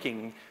way of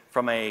thinking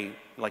from a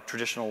like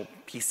traditional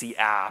PC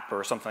app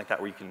or something like that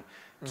where you can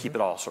keep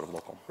it all sort of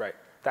local. Right.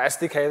 The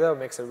SDK, though,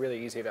 makes it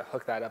really easy to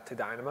hook that up to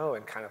Dynamo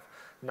and kind of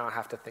not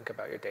have to think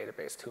about your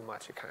database too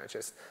much. You kind of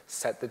just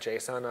set the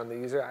JSON on the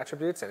user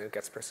attributes, and it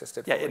gets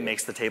persisted. Yeah, it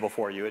makes the table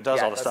for you. It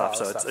does all the stuff,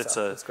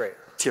 so it's great.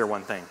 Tier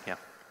 1 thing, yeah.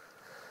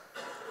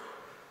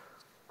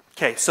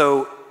 Okay,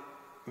 so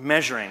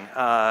measuring.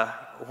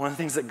 One of the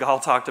things that Gal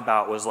talked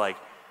about was like,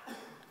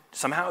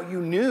 somehow you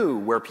knew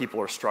where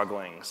people are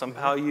struggling.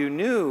 Somehow you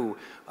knew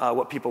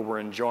what people were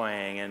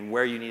enjoying and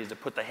where you needed to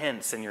put the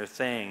hints in your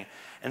thing.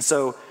 And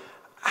so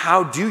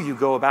how do you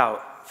go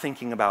about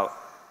thinking about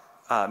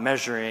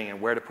measuring and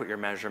where to put your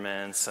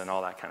measurements and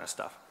all that kind of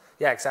stuff?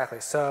 Yeah,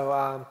 exactly.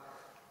 So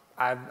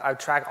I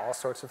track all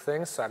sorts of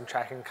things. So I'm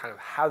tracking kind of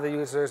how the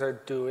users are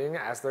doing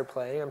as they're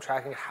playing. I'm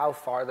tracking how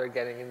far they're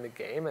getting in the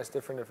game as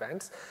different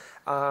events.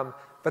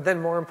 But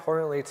then more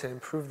importantly, to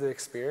improve the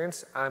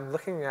experience, I'm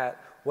looking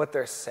at what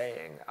they're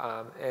saying.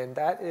 And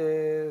that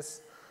is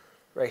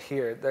right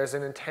here. There's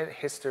an intent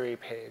history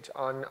page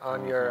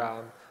on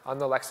your on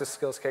the Alexa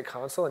Skills Kit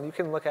console, and you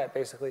can look at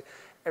basically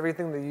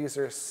everything the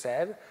user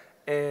said,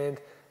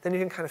 and then you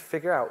can kind of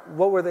figure out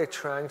what were they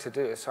trying to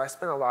do. So I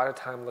spent a lot of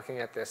time looking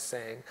at this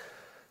saying,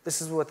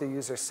 this is what the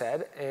user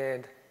said,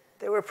 and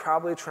they were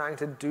probably trying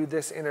to do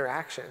this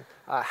interaction.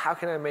 How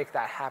can I make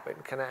that happen?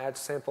 Can I add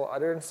sample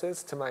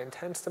utterances to my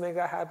intents to make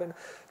that happen?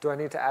 Do I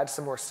need to add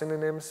some more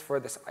synonyms for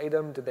this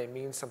item? Did they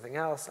mean something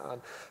else?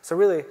 So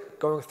really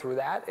going through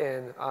that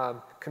and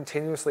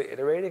continuously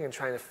iterating and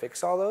trying to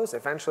fix all those,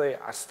 eventually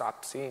I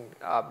stopped seeing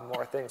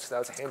more things because I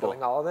was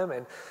handling all of them.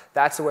 And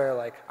that's where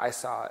like I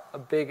saw a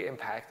big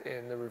impact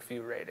in the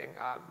review rating.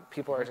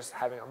 People are just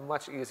having a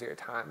much easier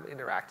time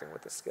interacting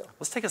with the skill.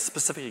 Let's take a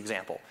specific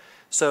example.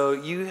 So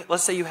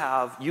let's say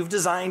you've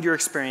designed your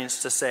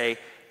experience to say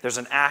there's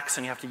an axe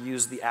and you have to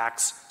use the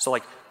axe. So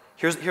like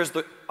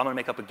I'm gonna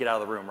make up a get out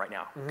of the room right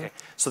now. Okay.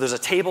 So there's a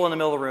table in the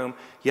middle of the room.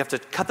 You have to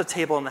cut the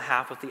table in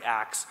half with the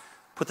axe.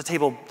 Put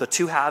the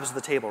two halves of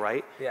the table,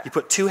 right? Yeah. You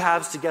put two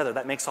halves together,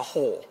 that makes a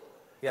hole. Yep.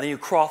 And then you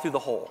crawl through the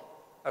hole.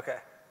 Okay.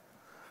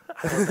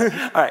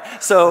 All right,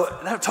 so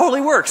that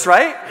totally works,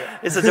 right? Yeah.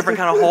 It's a different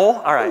kind of hole?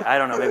 All right, I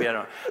don't know, maybe I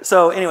don't know.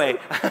 So anyway,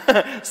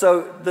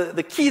 so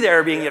the key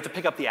there being you have to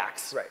pick up the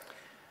axe. Right.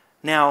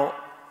 Now,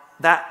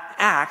 that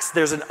axe,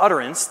 there's an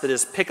utterance that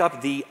is pick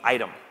up the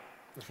item.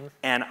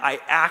 And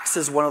axe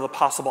is one of the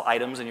possible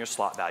items in your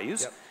slot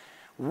values. Yep.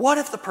 What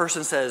if the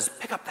person says,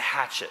 pick up the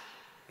hatchet?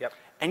 Yep.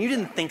 And you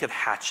didn't think of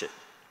hatchet,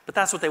 but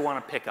that's what they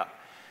want to pick up.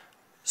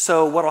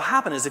 So what will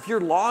happen is if you're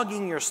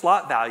logging your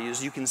slot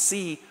values, you can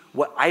see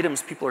what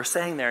items people are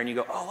saying there, and you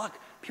go, oh, look,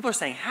 people are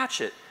saying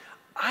hatchet.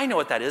 I know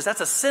what that is.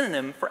 That's a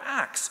synonym for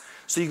axe.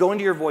 So you go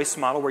into your voice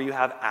model where you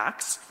have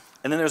axe,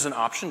 and then there's an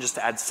option just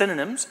to add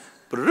synonyms.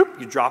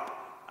 You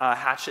drop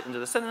hatchet into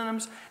the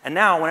synonyms, and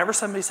now whenever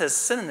somebody says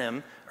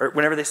synonym, or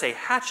whenever they say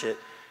hatchet,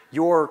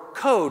 your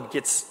code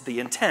gets the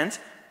intent,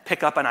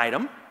 pick up an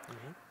item,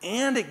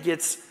 and it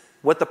gets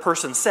what the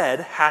person said,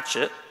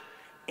 hatchet,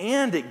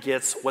 and it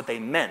gets what they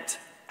meant,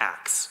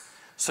 axe.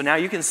 So now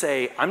you can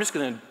say, I'm just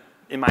going to,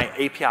 in my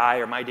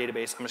API or my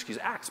database, I'm just going to use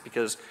axe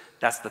because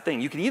that's the thing.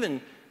 You can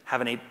even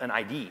have an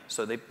ID.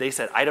 So they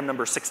said item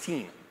number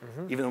 16,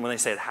 even when they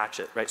said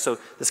hatchet, right? So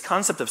this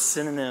concept of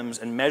synonyms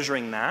and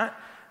measuring that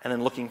and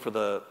then looking for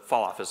the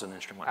fall off is an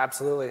interesting one.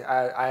 Absolutely.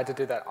 I had to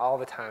do that all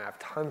the time. I have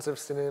tons of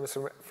synonyms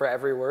for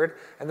every word,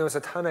 and there was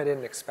a ton I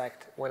didn't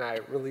expect when I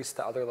released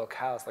to other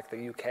locales, like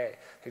the UK.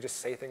 They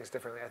just say things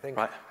differently. I think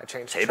I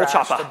changed Table trash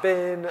chopper to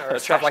bin or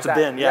trash stuff like to that.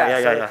 bin.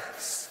 Yeah.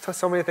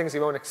 So many things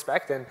you won't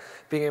expect, and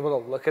being able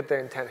to look at their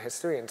intent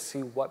history and see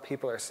what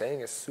people are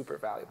saying is super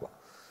valuable.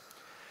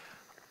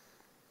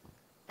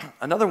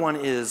 Another one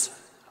is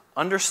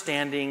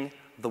understanding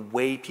the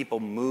way people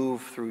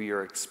move through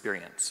your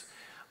experience.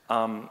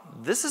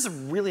 This is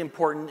really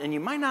important, and you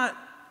might not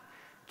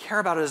care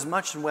about it as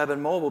much in web and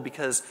mobile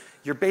because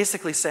you're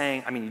basically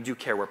saying, I mean, you do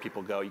care where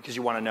people go because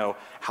you want to know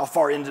how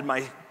far into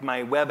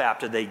my web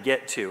app did they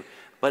get to.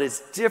 But it's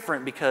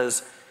different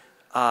because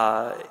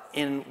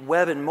in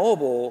web and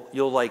mobile,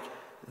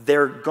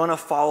 they're going to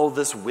follow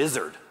this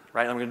wizard,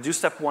 right? I'm going to do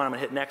step one, I'm going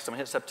to hit next, I'm going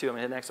to hit step two, I'm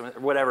going to hit next,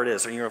 whatever it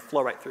is, and you're going to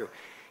flow right through.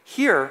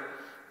 Here,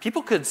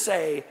 people could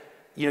say,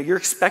 you're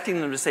expecting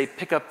them to say,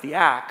 pick up the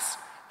axe,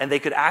 and they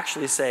could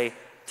actually say,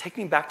 take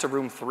me back to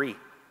room 3.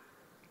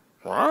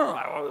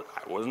 I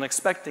wasn't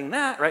expecting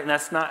that, right? And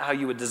that's not how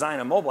you would design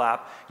a mobile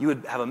app. You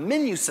would have a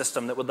menu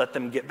system that would let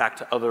them get back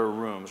to other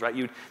rooms, right?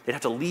 They'd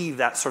have to leave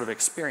that sort of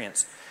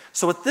experience.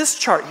 So what this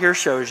chart here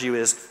shows you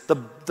is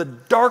the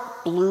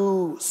dark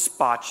blue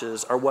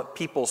spotches are what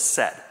people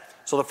said.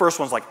 So the first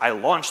one's like, I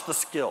launched the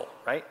skill,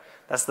 right?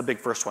 That's the big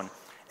first one.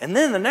 And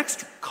then the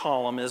next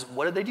column is,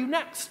 what did they do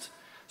next?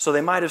 So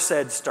they might have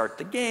said, start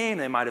the game,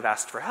 they might have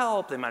asked for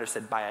help, they might have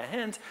said, buy a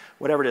hint,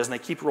 whatever it is, and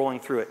they keep rolling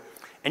through it.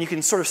 And you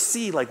can sort of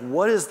see,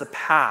 what is the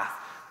path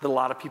that a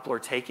lot of people are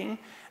taking?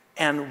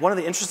 And one of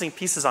the interesting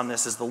pieces on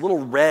this is the little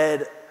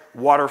red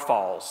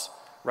waterfalls,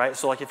 right?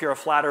 So if you're a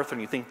flat earther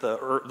and you think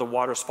the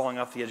water's falling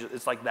off the edge,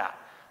 it's like that.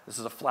 This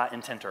is a flat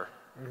intenter.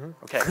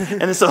 Okay,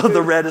 and so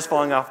the red is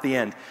falling off the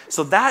end.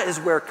 So that is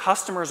where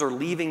customers are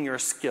leaving your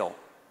skill.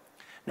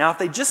 Now, if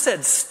they just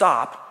said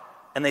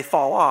stop and they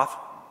fall off,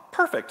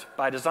 perfect.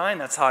 By design,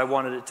 that's how I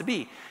wanted it to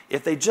be.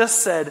 If they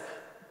just said,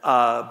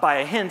 buy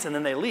a hint, and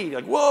then they leave,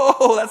 you're like,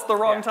 whoa, that's the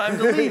wrong time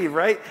to leave,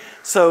 right?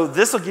 So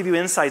this will give you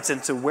insights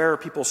into where are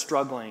people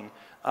struggling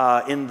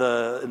in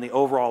the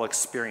overall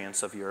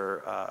experience of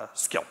your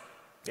skill.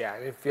 Yeah,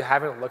 and if you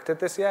haven't looked at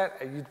this yet,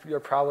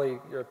 you're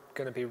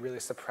going to be really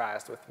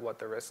surprised with what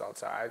the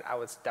results are. I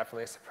was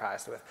definitely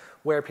surprised with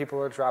where people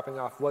were dropping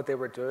off, what they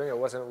were doing. It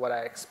wasn't what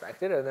I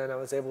expected, and then I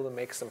was able to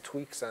make some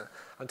tweaks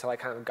until I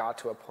kind of got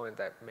to a point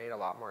that made a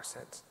lot more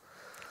sense.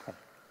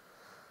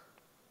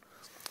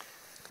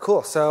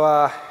 Cool.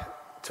 So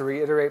to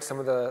reiterate some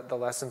of the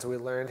lessons we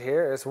learned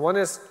here is one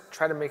is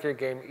try to make your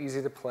game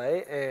easy to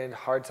play and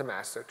hard to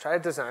master. Try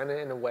to design it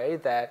in a way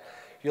that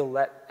you'll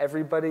let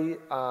everybody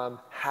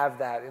have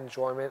that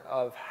enjoyment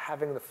of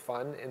having the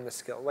fun in the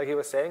skill. Like he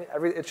was saying,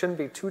 it shouldn't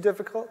be too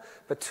difficult,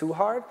 but too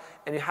hard,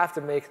 and you have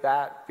to make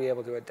that be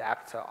able to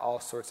adapt to all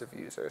sorts of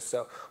users.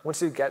 So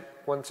once you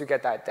get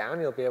that down,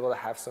 you'll be able to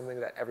have something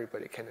that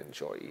everybody can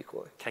enjoy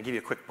equally. Can I give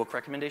you a quick book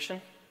recommendation?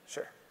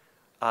 Sure.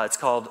 It's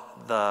called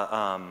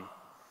The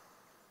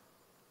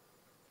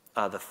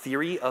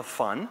Theory of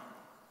Fun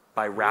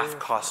by Ralph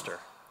Koster.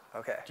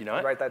 Okay. Do you know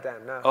it? Write that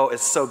down. No. Oh,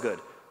 it's so good.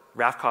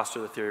 Ralph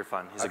Koster, The Theory of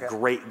Fun. He's Okay. a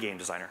great game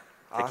designer.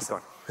 Okay,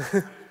 Awesome.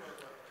 keep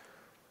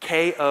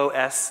going.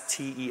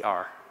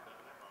 Koster.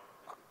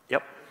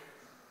 Yep.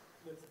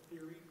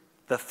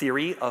 The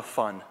Theory of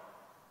Fun.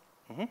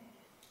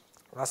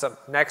 Awesome.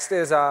 Next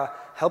is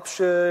help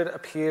should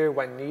appear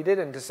when needed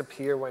and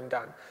disappear when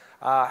done.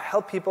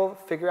 Help people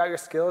figure out your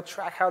skill,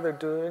 track how they're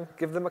doing,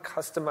 give them a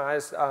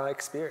customized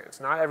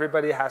experience. Not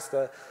everybody has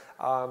to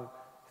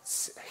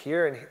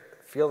hear and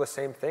feel the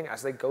same thing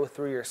as they go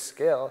through your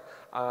skill.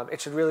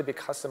 It should really be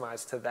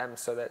customized to them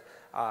so that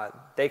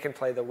they can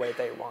play the way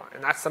they want.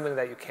 And that's something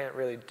that you can't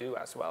really do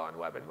as well on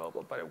web and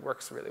mobile, but it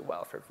works really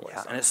well for voice.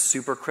 Yeah, and it's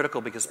super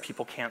critical because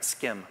people can't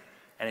skim.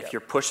 And if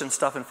you're pushing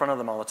stuff in front of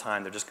them all the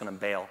time, they're just going to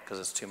bail because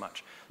it's too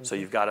much. So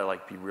you've got to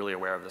like be really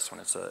aware of this one.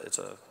 It's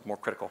a more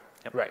critical.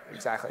 Yep. Right,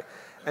 exactly.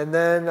 And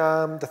then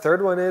the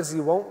third one is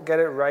you won't get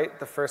it right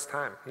the first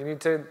time. You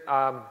need to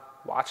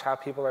watch how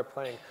people are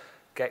playing.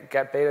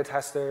 Get beta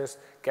testers,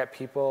 get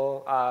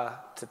people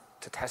to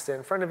test it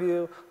in front of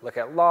you, look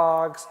at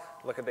logs,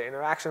 look at the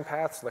interaction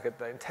paths, look at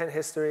the intent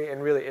history,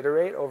 and really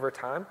iterate over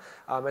time.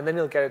 And then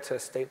you'll get it to a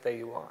state that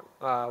you want.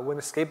 When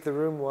Escape the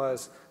Room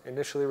was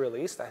initially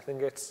released, I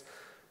think it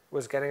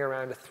was getting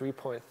around a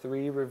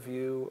 3.3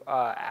 review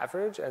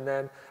average, and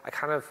then I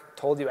kind of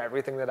told you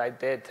everything that I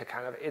did to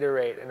kind of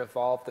iterate and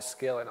evolve the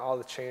skill and all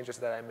the changes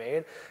that I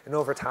made, and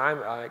over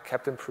time it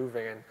kept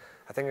improving, and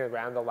I think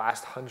around the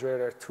last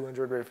 100 or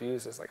 200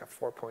 reviews is like a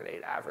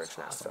 4.8 average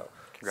now. Awesome.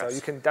 So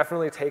you can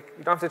definitely you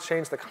don't have to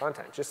change the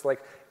content, just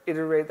like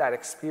iterate that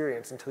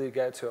experience until you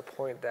get it to a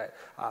point that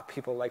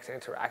people like to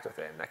interact with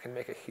it, and that can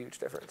make a huge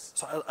difference.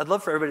 So I'd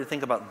love for everybody to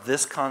think about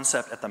this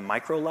concept at the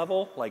micro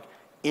level, like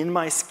in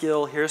my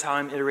skill, here's how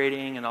I'm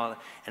iterating and all that.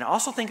 And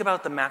also think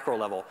about the macro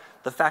level.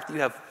 The fact that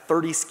you have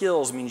 30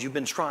 skills means you've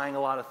been trying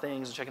a lot of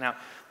things and checking out,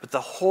 but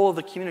the whole of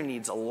the community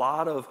needs a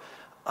lot of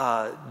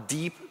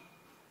deep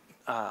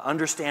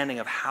understanding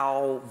of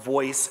how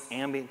voice,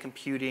 ambient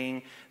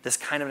computing, this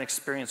kind of an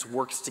experience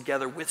works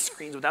together with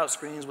screens, without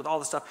screens, with all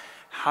this stuff.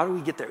 How do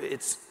we get there?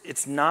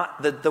 It's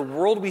not, the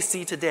world we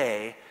see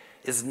today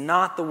is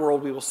not the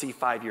world we will see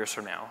 5 years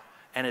from now.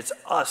 And it's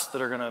us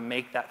that are going to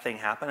make that thing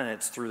happen, and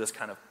it's through this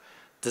kind of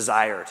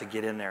desire to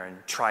get in there and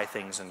try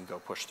things and go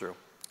push through.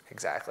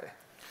 Exactly.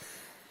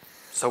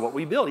 So what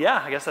we build, yeah,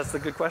 I guess that's the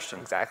good question.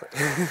 Exactly.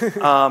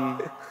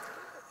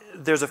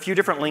 There's a few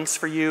different links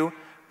for you.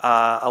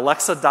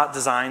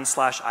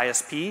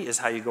 Alexa.design/ISP is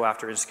how you go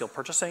after in-skill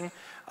purchasing.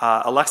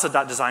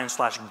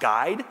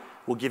 Alexa.design/guide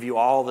will give you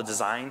all the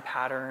design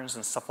patterns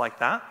and stuff like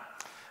that.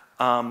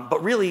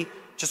 But really,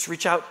 just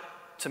reach out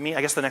to me.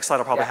 I guess the next slide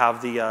will probably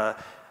have the,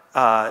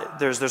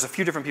 there's a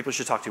few different people you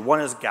should talk to.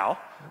 One is Gal.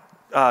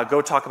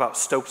 Go talk about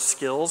Stoked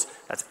Skills.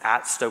 That's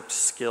at Stoked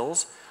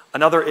Skills.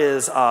 Another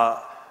is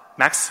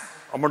Max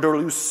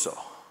Amorluso.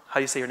 How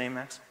do you say your name,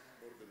 Max?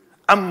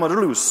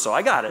 Amorluso,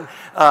 I got it.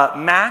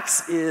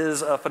 Max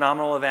is a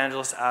phenomenal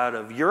evangelist out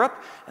of Europe,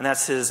 and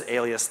that's his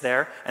alias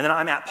there. And then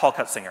I'm at Paul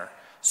Cutzinger.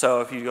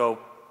 So if you go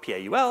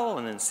Paul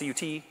and then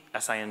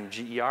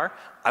Cutsinger,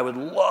 I would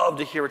love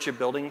to hear what you're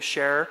building,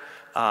 share.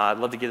 I'd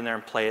love to get in there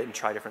and play it and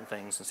try different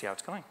things and see how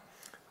it's going.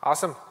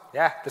 Awesome.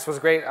 Yeah, this was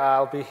great.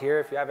 I'll be here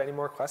if you have any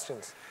more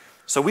questions.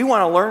 So we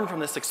want to learn from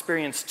this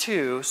experience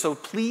too, so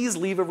please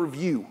leave a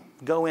review.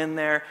 Go in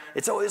there.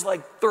 It's always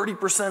like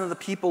 30% of the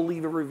people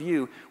leave a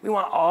review. We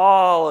want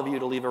all of you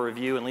to leave a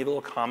review and leave a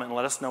little comment and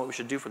let us know what we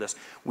should do for this.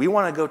 We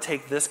want to go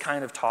take this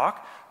kind of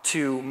talk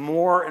to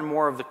more and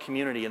more of the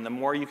community, and the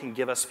more you can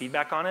give us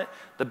feedback on it,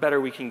 the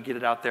better we can get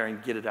it out there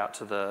and get it out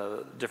to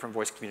the different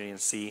voice community and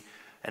see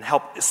and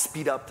help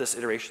speed up this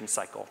iteration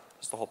cycle.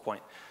 That's the whole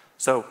point.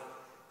 So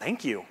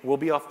thank you. We'll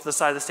be off to the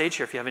side of the stage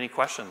here if you have any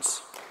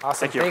questions. Awesome.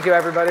 Thank you. Thank you,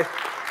 everybody.